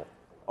hitting Apple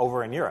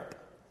over in Europe.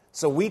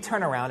 So we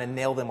turn around and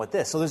nail them with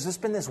this. So there's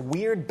just been this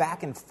weird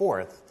back and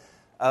forth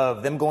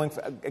of them going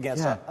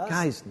against us.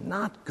 Guys,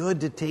 not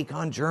good to take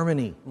on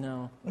Germany.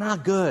 No.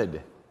 Not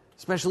good.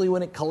 Especially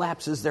when it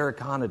collapses their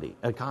economy.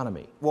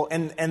 Well,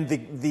 and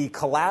the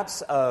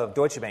collapse of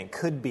Deutsche Bank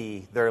could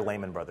be their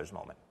Lehman Brothers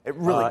moment. It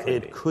really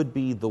could be. It could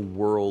be the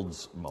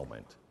world's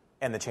moment.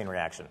 And the chain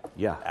reaction.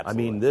 Yeah.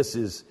 Absolutely. I mean, this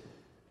is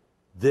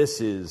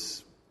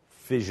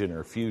fission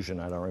or fusion.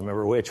 I don't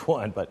remember which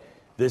one, but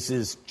this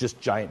is just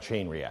giant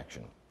chain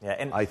reaction. Yeah,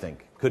 and I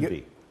think could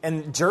be.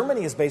 And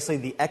Germany is basically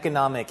the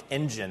economic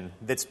engine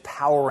that's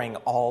powering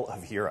all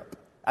of Europe.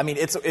 I mean,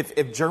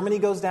 if Germany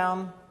goes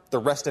down, the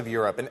rest of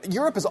Europe, and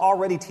Europe is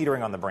already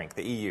teetering on the brink.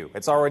 The EU,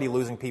 it's already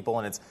losing people,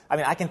 and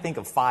I can think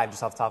of 5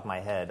 just off the top of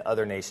my head,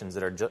 other nations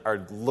that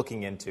are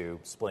looking into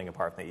splitting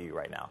apart from the EU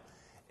right now.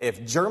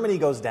 If Germany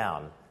goes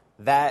down,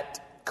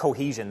 that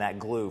cohesion, that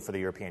glue for the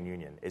European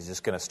Union is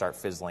just going to start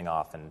fizzling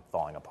off and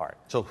falling apart.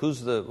 So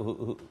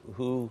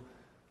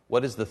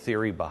what is the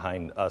theory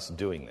behind us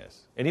doing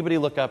this? Anybody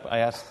look up? I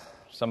asked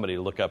somebody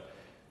to look up.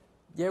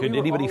 Yeah, Could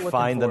anybody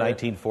find the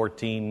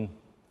 1914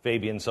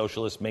 Fabian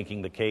socialists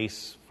making the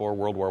case for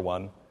World War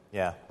I?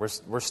 Yeah,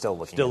 we're still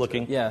looking. Still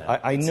looking. Yeah,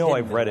 I know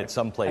I've read it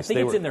someplace. I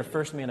think it's in their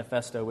first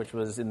manifesto, which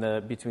was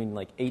between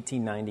like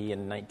 1890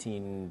 and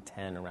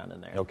 1910, around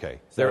in there. Okay,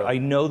 So, I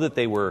know that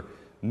they were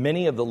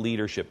many of the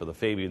leadership of the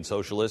Fabian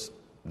socialists,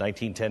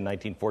 1910,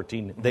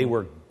 1914. They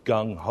were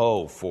gung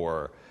ho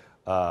for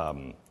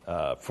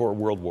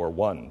World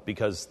War I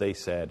because they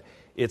said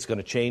it's going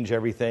to change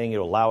everything.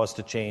 It'll allow us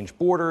to change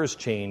borders,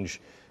 change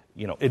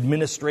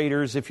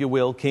administrators, if you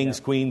will, kings,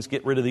 queens,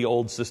 get rid of the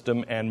old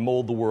system and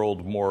mold the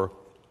world more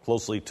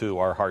closely to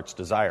our heart's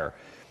desire.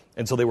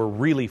 And so they were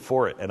really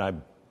for it.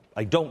 And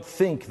I don't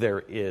think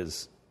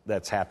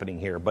that's happening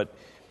here. But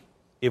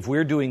if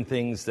we're doing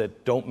things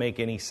that don't make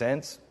any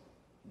sense,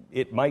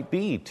 it might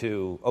be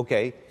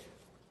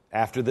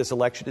after this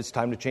election, it's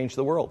time to change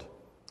the world.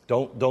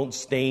 Don't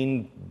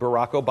stain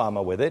Barack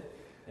Obama with it,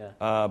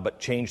 but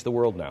change the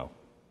world now.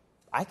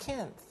 I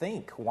can't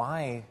think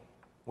why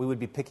we would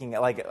be picking,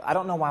 I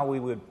don't know why we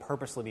would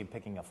purposely be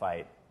picking a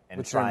fight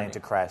and trying to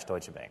crash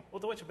Deutsche Bank. Well,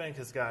 Deutsche Bank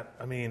has got,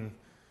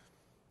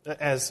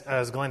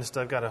 as Glenn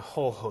said, got a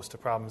whole host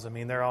of problems. I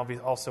mean, they're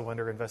also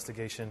under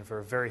investigation for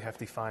a very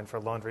hefty fine for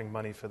laundering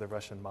money for the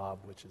Russian mob,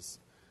 which is,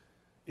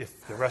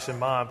 if the Russian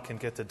mob can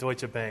get to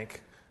Deutsche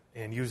Bank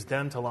and use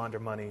them to launder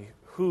money,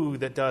 who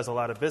that does a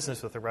lot of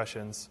business with the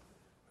Russians,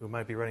 who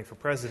might be running for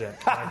president,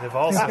 might have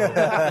also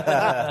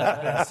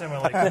been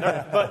similarly.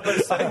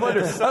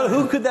 But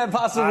who could that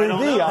possibly be? It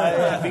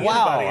could be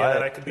anybody.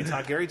 That could be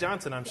Gary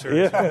Johnson, I'm sure.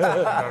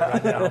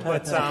 Right now.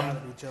 But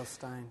Jill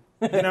Stein.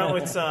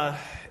 It's.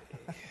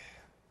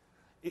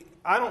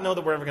 I don't know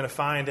that we're ever going to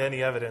find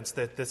any evidence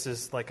that this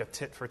is like a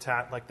tit for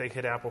tat, like they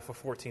hit Apple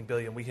for $14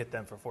 billion, we hit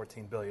them for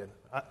 $14 billion.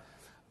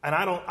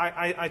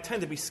 I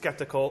tend to be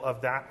skeptical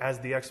of that as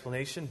the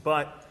explanation,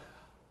 but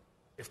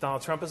if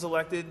Donald Trump is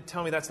elected,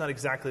 tell me that's not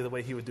exactly the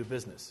way he would do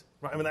business.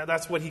 Right? I mean,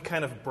 that's what he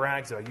kind of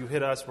brags about. You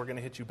hit us, we're going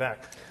to hit you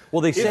back.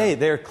 Well,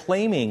 they're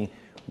claiming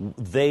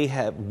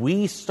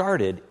we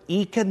started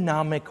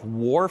economic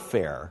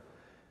warfare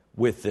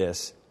with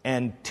this,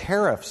 and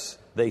tariffs,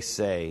 they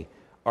say,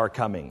 are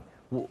coming.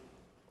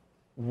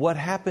 What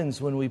happens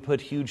when we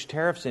put huge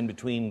tariffs in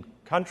between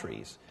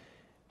countries?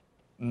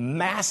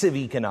 Massive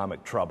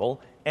economic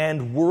trouble,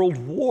 and world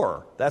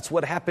war. That's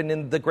what happened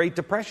in the Great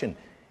Depression.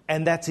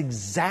 And that's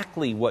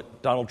exactly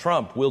what Donald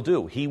Trump will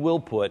do. He will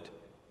put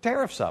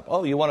tariffs up.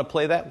 Oh, you want to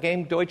play that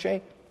game,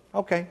 Deutsche?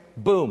 Okay.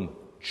 Boom.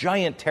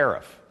 Giant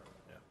tariff.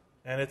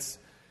 Yeah. And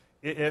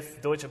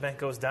if Deutsche Bank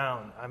goes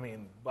down, I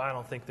mean, I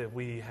don't think that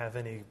we have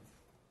any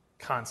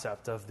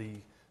concept of the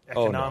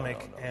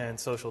economic and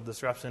social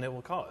disruption it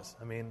will cause.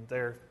 I mean,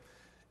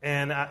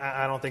 and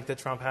I don't think that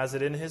Trump has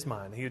it in his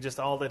mind.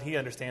 All that he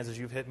understands is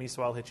you've hit me,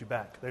 so I'll hit you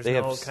back. There's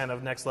no kind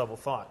of next level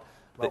thought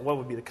about what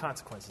would be the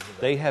consequences of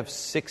that. They have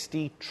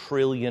 $60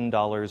 trillion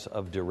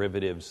of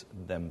derivatives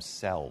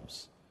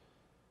themselves.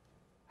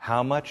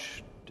 What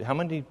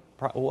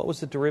was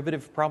the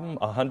derivative problem?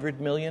 100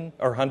 million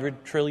or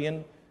 100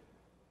 trillion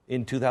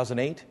in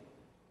 2008?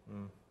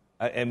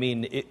 I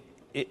mean,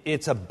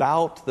 it's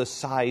about the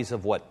size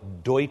of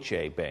what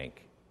Deutsche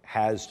Bank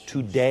has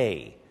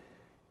today.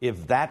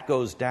 If that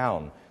goes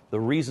down, the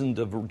reason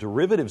the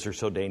derivatives are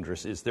so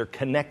dangerous is they're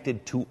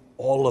connected to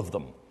all of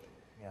them.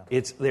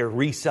 Yeah. They're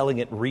reselling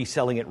it,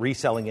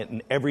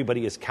 and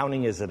everybody is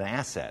counting as an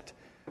asset.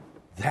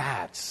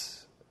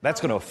 That's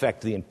going to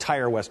affect the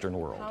entire Western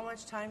world. How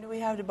much time do we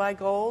have to buy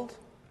gold?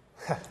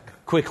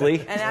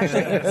 Quickly. And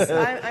actually,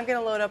 I'm going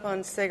to load up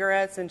on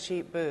cigarettes and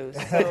cheap booze.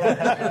 So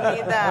I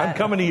need that. I'm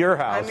coming to your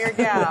house. I'm your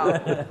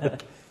gal.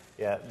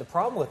 Yeah, the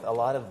problem with a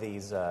lot of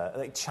these,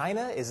 like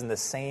China is in the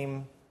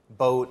same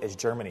boat as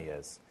Germany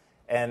is.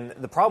 And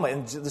the problem,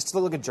 and just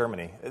look at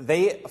Germany,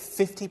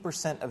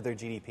 50% of their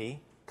GDP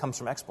comes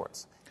from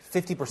exports.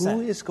 50%. Who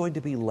is going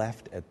to be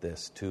left at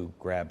this to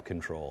grab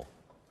control?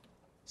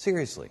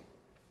 Seriously.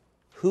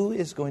 Who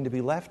is going to be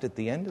left at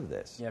the end of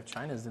this? Yeah,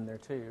 China's in there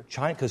too.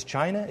 Because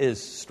China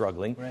is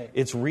struggling. Right.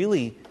 It's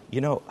really,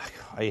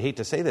 I hate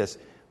to say this,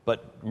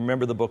 but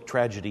remember the book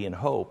Tragedy and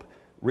Hope,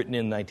 written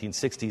in the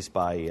 1960s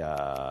by,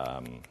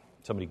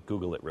 somebody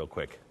Google it real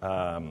quick.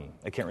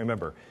 I can't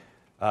remember.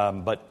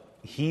 But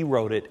he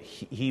wrote it.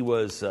 He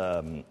was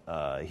an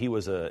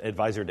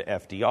advisor to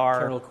FDR.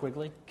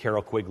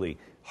 Carroll Quigley.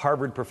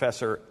 Harvard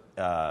professor.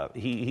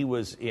 He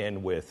was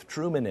in with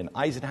Truman and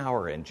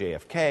Eisenhower and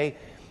JFK.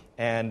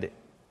 And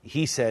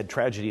he said,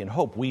 Tragedy and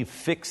Hope, we've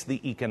fixed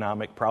the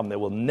economic problem. There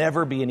will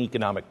never be an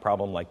economic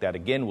problem like that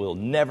again. We'll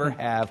never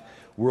have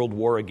World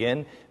War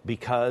again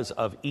because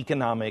of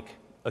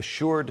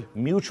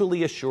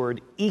mutually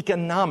assured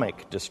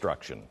economic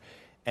destruction.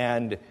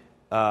 And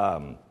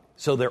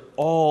so they're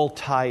all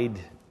tied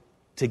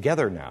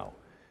together now.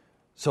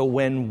 So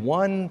when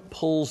one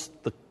pulls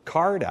the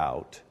card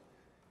out,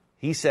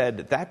 he said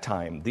at that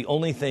time, the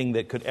only thing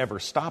that could ever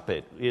stop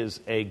it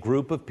is a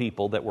group of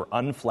people that were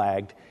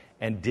unflagged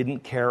and didn't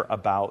care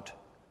about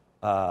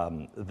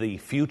the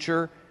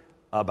future,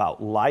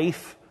 about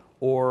life,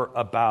 or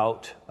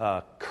about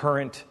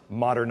current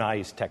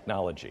modernized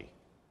technology.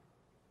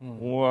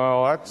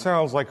 Well, that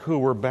sounds like who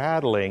we're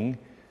battling.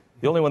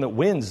 The only one that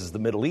wins is the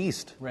Middle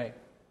East. Right.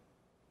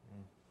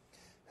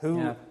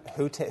 Who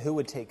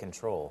would take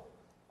control?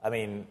 I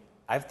mean,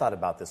 I've thought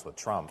about this with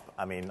Trump.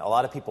 I mean, a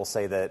lot of people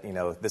say that,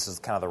 this is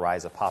kind of the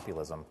rise of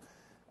populism,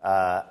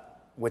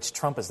 which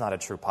Trump is not a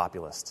true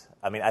populist.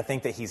 I mean, I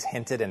think that he's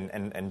hinted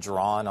and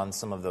drawn on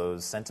some of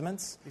those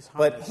sentiments,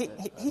 but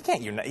he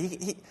can't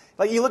unite.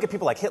 Like, you look at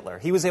people like Hitler.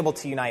 He was able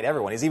to unite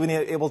everyone. He's even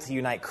able to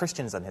unite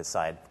Christians on his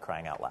side,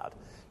 crying out loud.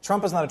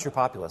 Trump is not a true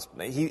populist.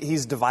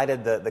 He's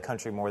divided the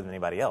country more than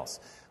anybody else.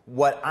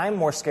 What I'm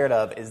more scared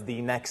of is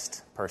the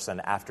next person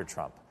after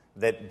Trump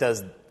that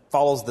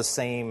follows the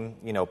same,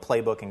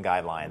 playbook and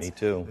guidelines. Me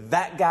too.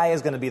 That guy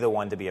is going to be the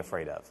one to be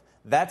afraid of.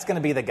 That's going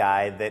to be the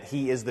guy that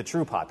he is the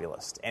true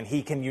populist, and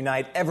he can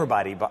unite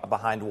everybody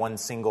behind one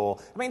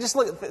single. I mean, just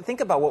think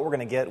about what we're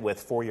going to get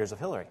with 4 years of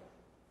Hillary.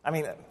 I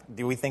mean,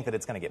 do we think that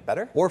it's going to get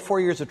better? Or 4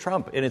 years of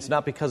Trump, and it's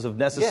not because of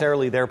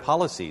necessarily their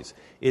policies.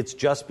 It's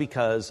just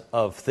because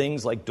of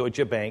things like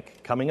Deutsche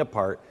Bank coming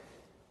apart.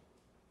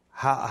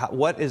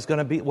 What is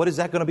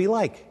that going to be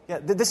like? Yeah,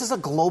 this is a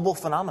global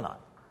phenomenon.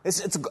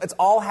 It's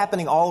all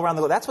happening all around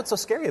the globe. That's what's so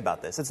scary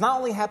about this. It's not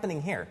only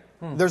happening here.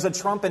 There's a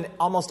Trump in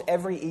almost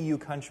every EU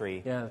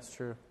country. Yeah, that's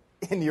true.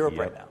 In Europe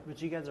right now.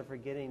 But you guys are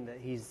forgetting that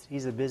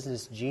he's a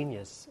business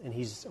genius, and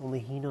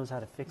he knows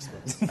how to fix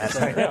this. That's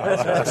right.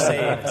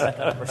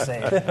 We're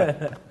saved.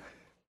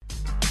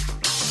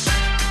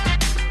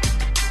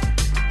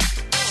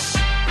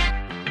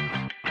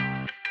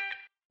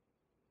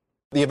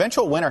 The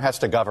eventual winner has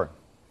to govern,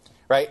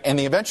 right? And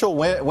the eventual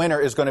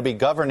winner is going to be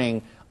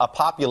governing a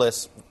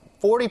populace,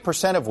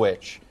 40% of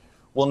which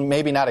will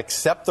maybe not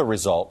accept the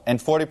result, and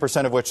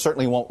 40% of which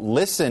certainly won't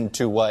listen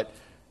to what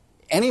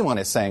anyone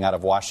is saying out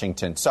of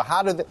Washington. So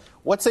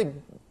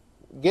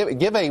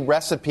give a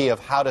recipe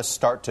of how to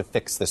start to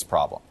fix this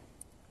problem.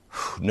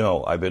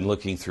 No, I've been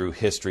looking through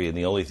history, and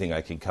the only thing I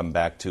can come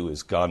back to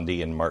is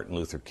Gandhi and Martin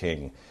Luther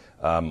King.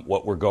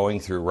 What we're going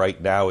through right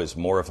now is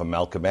more of a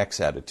Malcolm X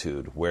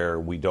attitude, where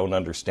we don't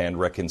understand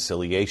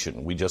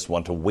reconciliation. We just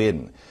want to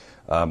win.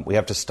 We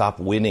have to stop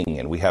winning,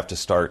 and we have to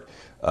start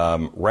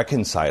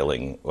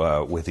reconciling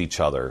with each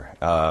other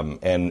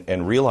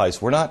and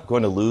realize we're not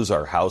going to lose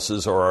our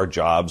houses or our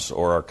jobs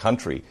or our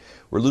country.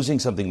 we're losing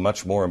something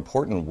much more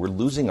important. We're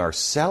losing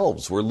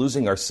ourselves. We're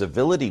losing our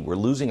civility. We're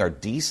losing our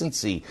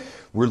decency.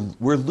 We're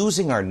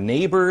losing our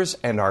neighbors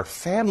and our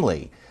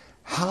family.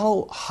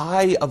 How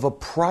high of a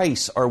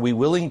price are we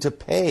willing to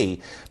pay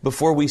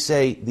before we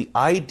say the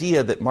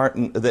idea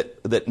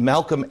that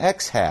Malcolm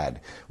X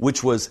had,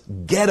 which was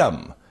get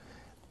 'em,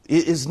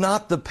 is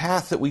not the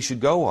path that we should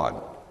go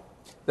on?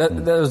 That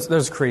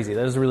was crazy.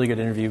 That was a really good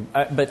interview.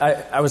 But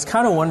I was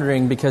kind of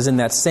wondering, because in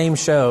that same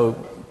show,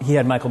 he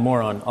had Michael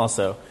Moore on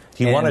also.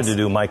 He wanted to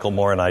do Michael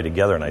Moore and I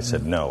together, and I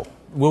said no.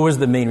 What was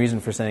the main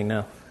reason for saying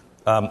no?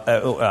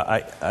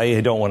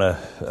 I don't want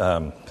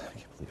to...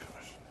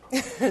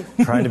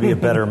 trying to be a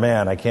better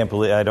man. I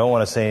don't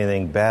want to say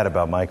anything bad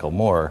about Michael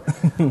Moore.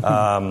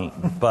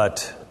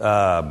 But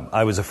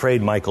I was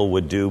afraid Michael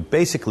would do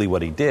basically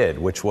what he did,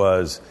 which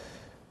was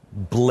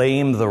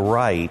blame the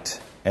right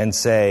and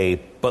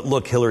say, but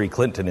look, Hillary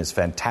Clinton is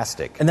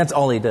fantastic. And that's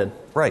all he did.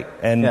 Right.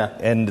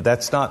 And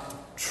that's not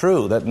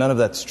true. None of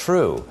that's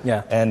true.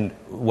 Yeah. And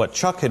what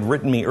Chuck had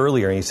written me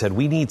earlier, he said,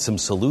 we need some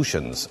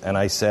solutions. And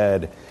he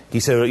said,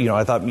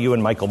 I thought you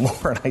and Michael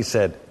Moore. And I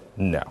said,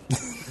 no.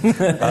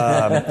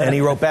 And he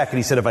wrote back and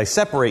he said, if I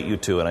separate you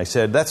two, and I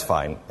said, that's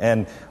fine.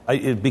 And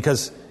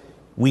because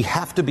we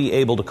have to be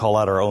able to call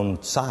out our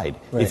own side.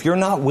 Right. If you're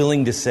not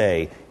willing to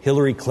say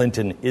Hillary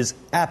Clinton is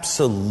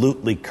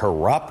absolutely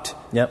corrupt,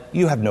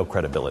 you have no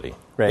credibility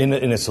in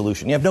a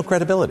solution. You have no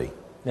credibility.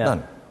 Yeah.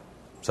 None.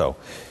 So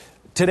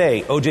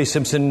today, O.J.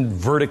 Simpson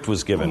verdict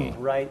was given.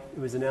 Right. It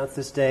was announced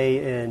this day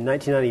in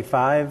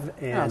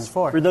 1995. And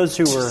for those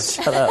who were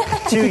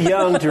too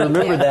young to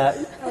remember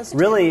that,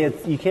 really,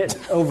 you can't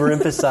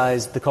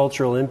overemphasize the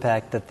cultural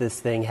impact that this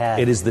thing had.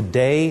 It is the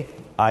day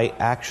I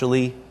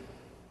actually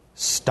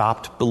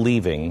stopped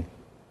believing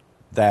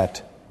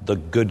that the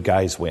good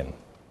guys win.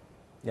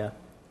 Yeah.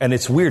 And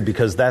it's weird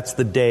because that's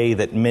the day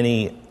that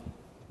many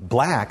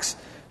blacks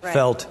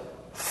felt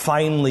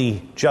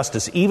finally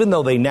justice, even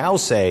though they now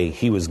say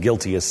he was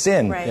guilty of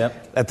sin. Right.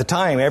 Yep. At the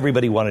time,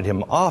 everybody wanted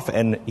him off,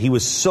 and he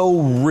was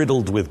so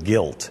riddled with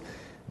guilt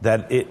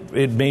that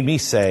it made me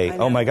say,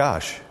 oh my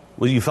gosh.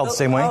 Well, you felt the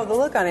same way? Oh, the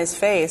look on his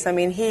face. I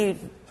mean,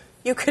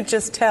 you could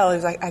just tell. He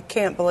was like, I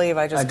can't believe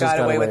I just got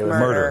away with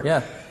murder.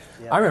 Yeah.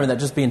 I remember that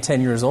just being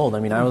 10 years old.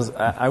 I mean, I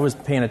was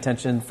paying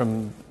attention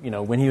from,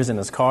 when he was in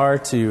his car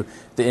to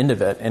the end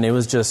of it, and it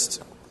was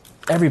just,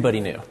 everybody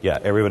knew. Yeah,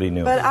 everybody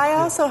knew. But I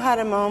also had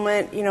a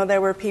moment,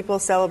 there were people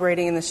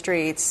celebrating in the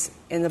streets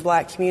in the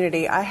black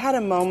community. I had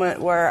a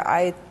moment where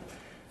I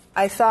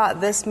thought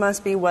this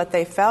must be what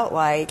they felt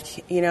like,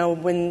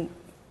 when,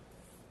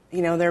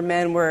 their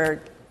men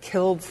were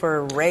killed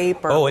for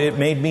rape. Or, it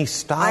made me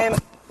stop.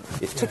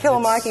 To Kill a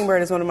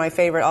Mockingbird is one of my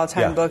favorite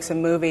all-time books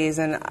and movies,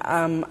 and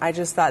I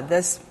just thought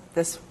this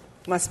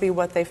must be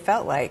what they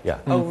felt like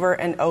over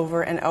and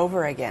over and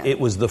over again.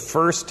 It was the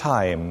first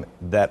time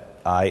that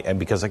and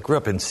because I grew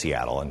up in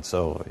Seattle, and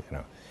so,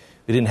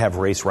 we didn't have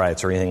race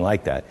riots or anything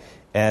like that.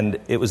 And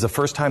it was the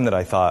first time that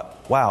I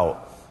thought,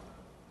 wow,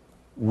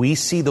 we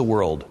see the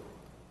world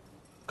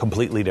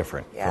completely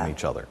different from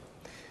each other.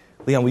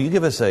 Leon, will you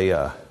give us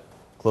a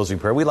closing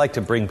prayer? We like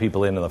to bring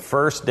people in on the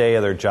first day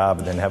of their job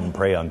and then have them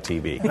pray on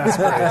TV. That's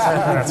great.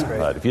 That's great.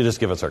 But if you just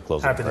give us our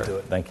closing prayer. Happy to do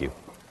it. Thank you.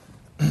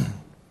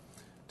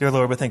 Dear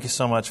Lord, we thank you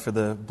so much for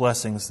the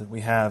blessings that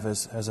we have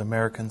as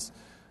Americans,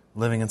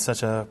 living in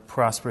such a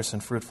prosperous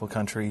and fruitful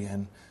country,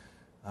 and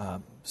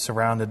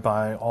surrounded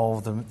by all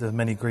of the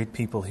many great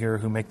people here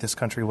who make this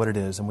country what it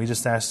is. And we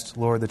just ask,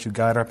 Lord, that you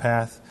guide our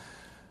path,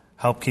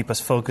 help keep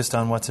us focused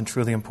on what's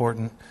truly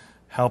important,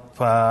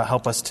 help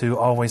us to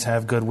always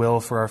have goodwill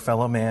for our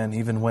fellow man,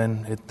 even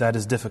when that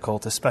is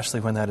difficult, especially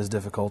when that is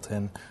difficult,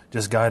 and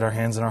just guide our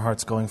hands and our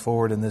hearts going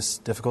forward in this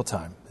difficult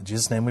time. In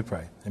Jesus' name we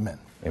pray. Amen.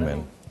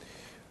 Amen.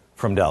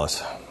 From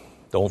Dallas,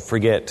 don't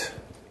forget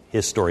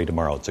his story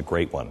tomorrow. It's a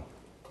great one.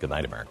 Good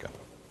night, America.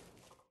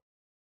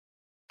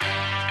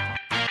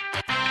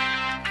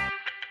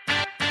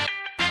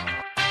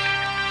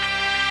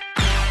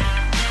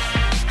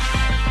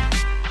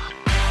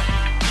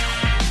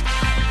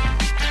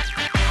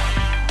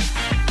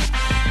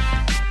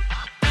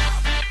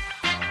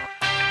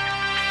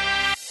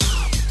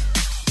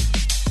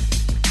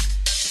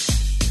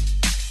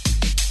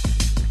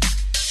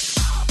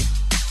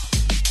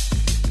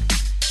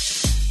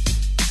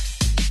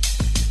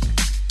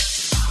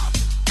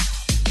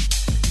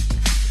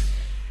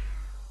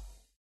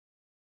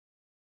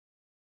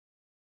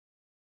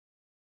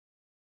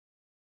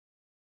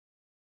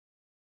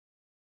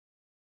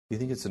 Do you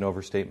think it's an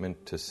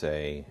overstatement to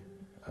say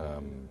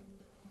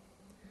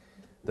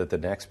that the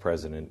next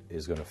president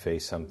is going to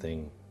face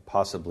something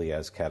possibly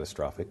as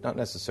catastrophic, not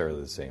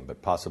necessarily the same,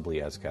 but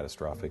possibly as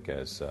catastrophic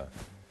as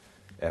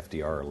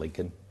FDR or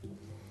Lincoln?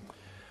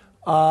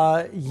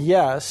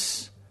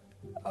 Yes,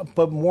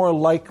 but more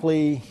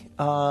likely,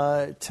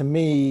 to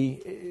me,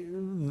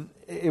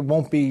 it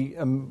won't be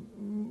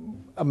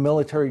a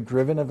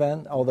military-driven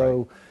event,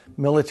 although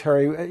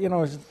military,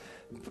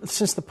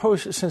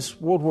 since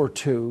World War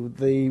II,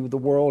 the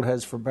world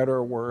has, for better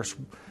or worse,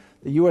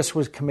 the U.S.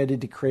 was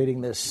committed to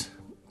creating this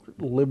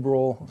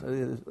liberal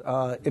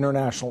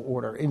international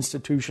order,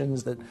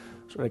 institutions that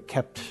sort of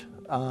kept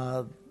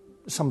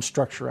some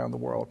structure around the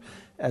world.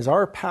 As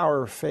our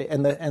power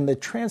and the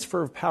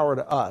transfer of power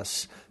to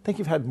us, I think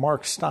you've had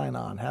Mark Stein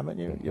on, haven't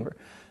you?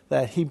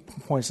 That he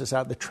points this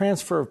out. The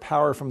transfer of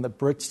power from the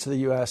Brits to the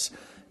U.S.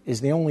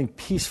 is the only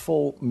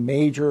peaceful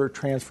major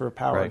transfer of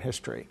power in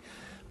history.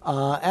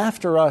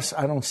 After us,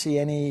 I don't see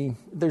any.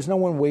 There's no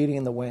one waiting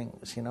in the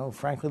wings.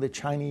 Frankly, the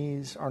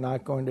Chinese are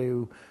not going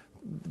to.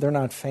 They're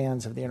not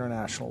fans of the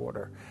international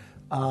order.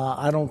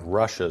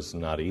 Russia's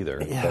not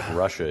either. Yeah. But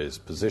Russia is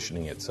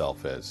positioning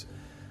itself as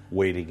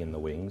waiting in the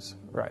wings.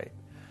 Right.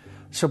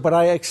 But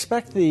I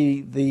expect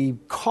the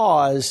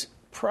cause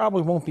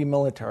probably won't be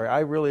military. I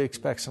really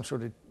expect some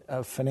sort of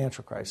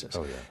financial crisis.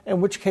 Oh, yeah.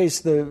 In which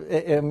case,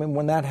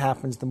 when that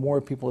happens, the more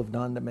people have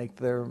done to make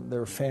their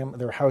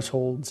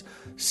households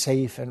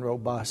safe and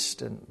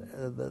robust, and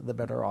the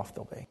better off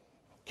they'll be.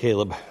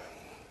 Caleb,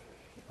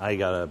 I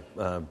got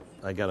a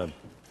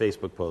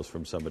Facebook post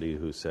from somebody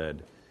who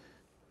said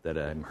that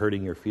I'm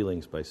hurting your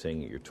feelings by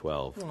saying that you're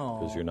 12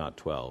 because you're not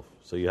 12.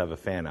 So you have a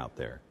fan out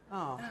there.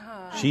 Oh.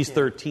 She's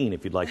 13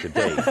 if you'd like to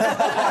date.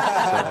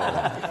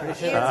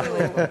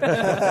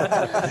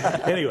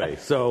 Anyway,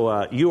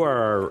 so you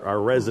are our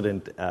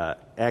resident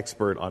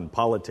expert on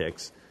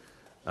politics,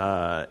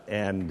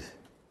 and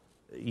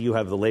you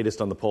have the latest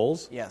on the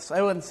polls? Yes,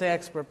 I wouldn't say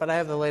expert, but I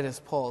have the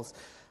latest polls.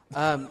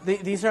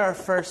 These are our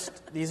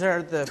first. These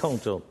are the.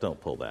 Don't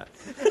pull that.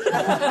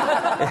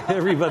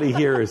 Everybody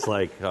here is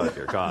like, oh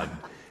dear God.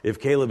 If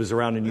Caleb is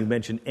around and you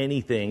mention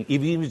anything,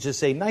 even you just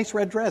say, nice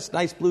red dress,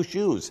 nice blue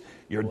shoes,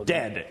 you're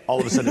dead. All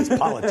of a sudden it's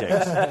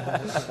politics.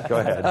 Go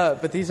ahead.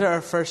 But these are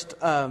our first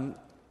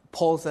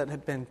polls that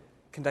have been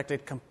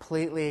conducted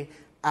completely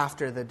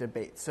after the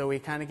debate. So we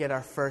kind of get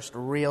our first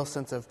real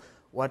sense of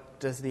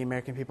what does the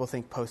American people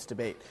think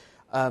post-debate.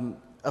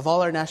 Of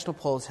all our national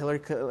polls, Hillary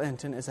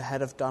Clinton is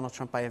ahead of Donald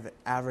Trump by an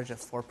average of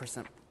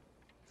 4%.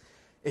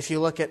 If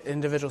you look at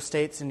individual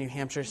states, in New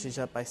Hampshire, she's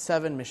up by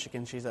 7.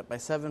 Michigan, she's up by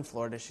 7.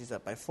 Florida, she's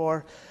up by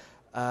 4.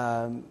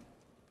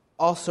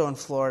 Also in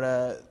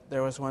Florida,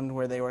 there was one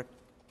where they were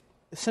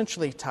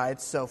essentially tied,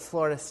 so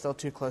Florida's still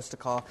too close to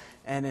call.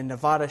 And in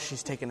Nevada,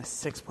 she's taken a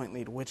 6-point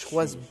lead, which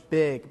was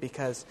big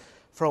because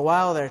for a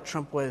while there,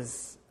 Trump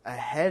was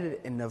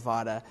ahead in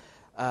Nevada.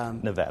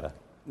 Nevada.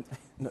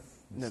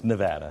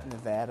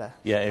 Nevada.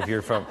 Yeah, if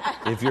you're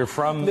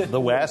from the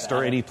West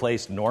or any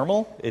place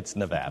normal, it's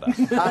Nevada.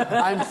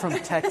 I'm from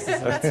Texas,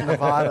 and it's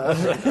Nevada.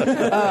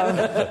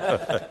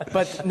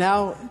 But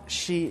now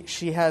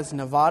she has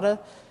Nevada,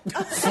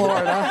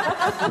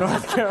 Florida,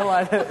 North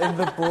Carolina in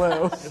the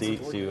blue. See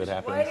what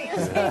happens. Why do you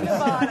say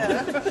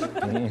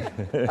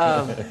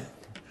Nevada?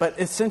 But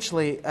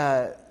essentially,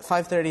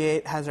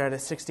 538 has her at a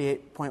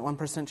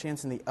 68.1%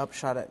 chance, and the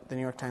upshot at the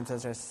New York Times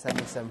has her at a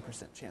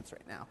 77% chance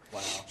right now. Wow.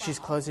 She's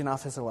closing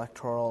off his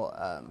electoral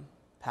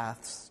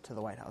paths to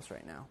the White House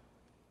right now.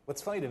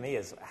 What's funny to me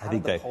is how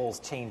did the polls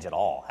change at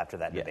all after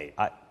that debate?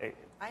 I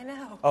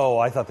know. Oh,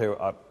 I thought they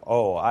were.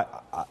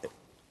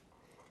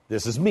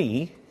 This is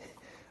me.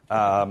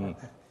 I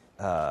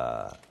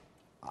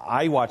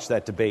watched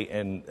that debate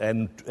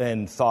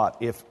and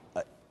thought,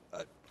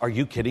 are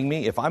you kidding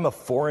me? If I'm a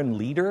foreign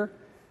leader,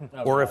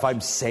 or if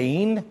I'm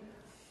sane,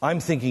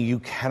 I'm thinking you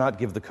cannot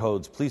give the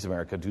codes. Please,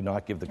 America, do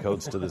not give the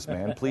codes to this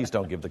man. Please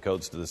don't give the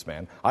codes to this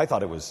man. I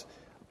thought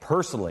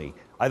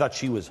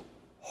she was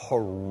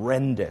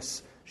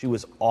horrendous. She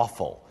was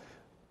awful.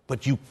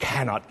 But you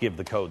cannot give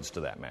the codes to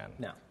that man.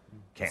 No.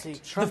 Can't.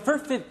 See,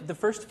 the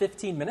first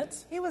 15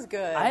 minutes, he was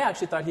good. I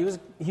actually thought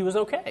he was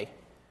okay.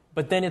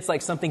 But then it's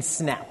like something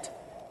snapped.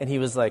 And he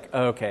was like,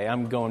 okay,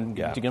 I'm going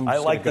to I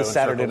like the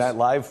Saturday Night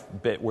Live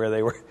bit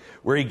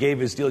where he gave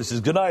his deal. He says,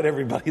 good night,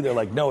 everybody. They're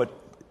like, no,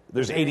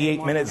 there's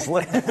 88 minutes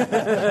left.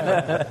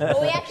 Well,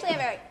 we actually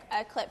have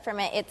a clip from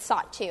it. It's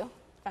sought to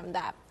from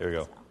that. There you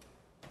go. So.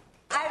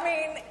 I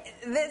mean,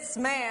 this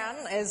man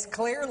is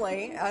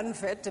clearly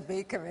unfit to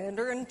be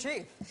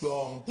commander-in-chief.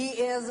 Wrong. He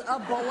is a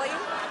bully.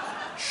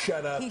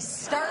 Shut up. He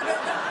started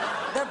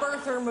the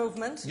birther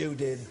movement. You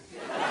did.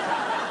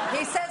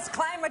 He says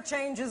climate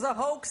change is a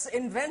hoax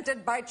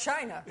invented by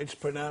China. It's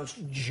pronounced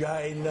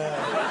China.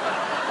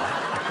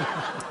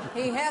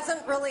 He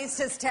hasn't released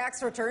his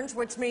tax returns,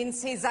 which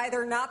means he's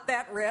either not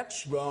that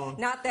rich, Wrong.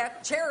 not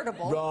that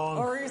charitable, Wrong.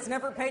 or he's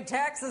never paid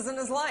taxes in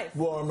his life.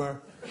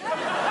 Warmer.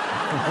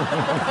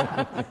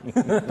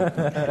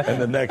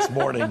 And the next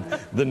morning,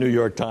 the New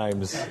York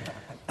Times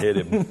hit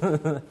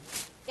him.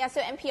 Yeah,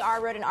 so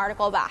NPR wrote an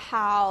article about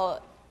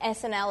how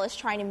SNL is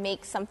trying to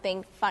make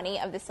something funny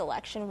of this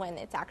election when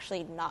it's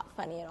actually not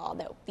funny at all.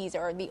 That these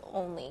are the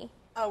only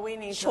we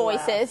need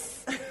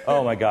choices. To laugh.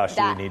 Oh my gosh,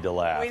 we need to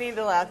laugh. We need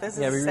to laugh. This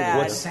is sad.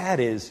 What's sad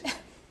is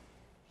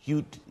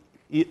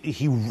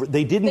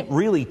they didn't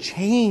really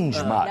change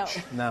much.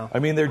 No. I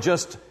mean, they're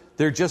just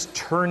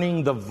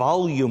turning the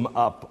volume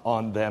up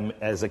on them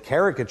as a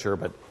caricature,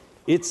 but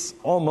it's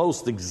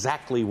almost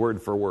exactly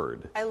word for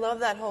word. I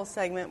love that whole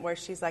segment where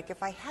she's like,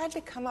 if I had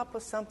to come up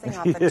with something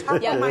off the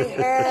top of my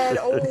head,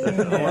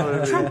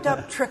 trumped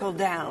up, trickled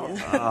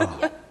down.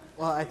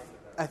 Well,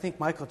 I think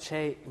Michael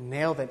Che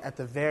nailed it at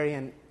the very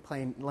end,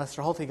 playing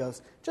Lester Holt. He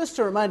goes, just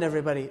to remind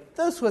everybody,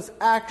 this was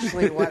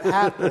actually what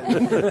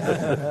happened.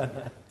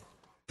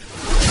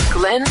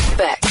 Glenn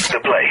Beck.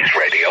 The Blaze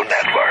Radio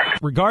Network.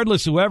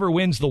 Regardless whoever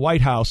wins the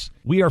White House,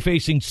 we are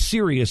facing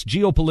serious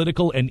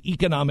geopolitical and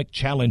economic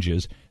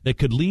challenges that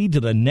could lead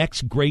to the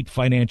next great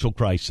financial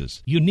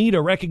crisis. You need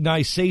a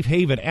recognized safe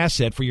haven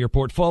asset for your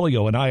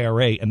portfolio and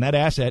IRA, and that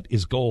asset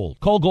is gold.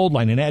 Call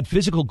Goldline and add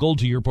physical gold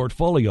to your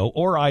portfolio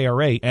or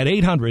IRA at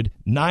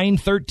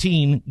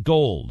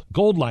 800-913-GOLD.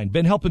 Goldline,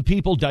 been helping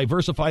people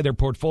diversify their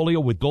portfolio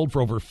with gold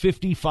for over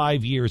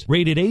 55 years.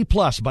 Rated A+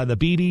 by the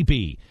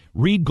BBB.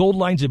 Read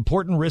Goldline's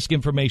important risk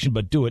information,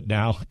 but do it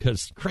now,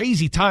 because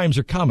crazy times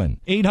are coming.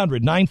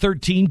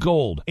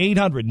 800-913-GOLD.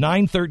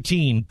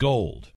 800-913-GOLD.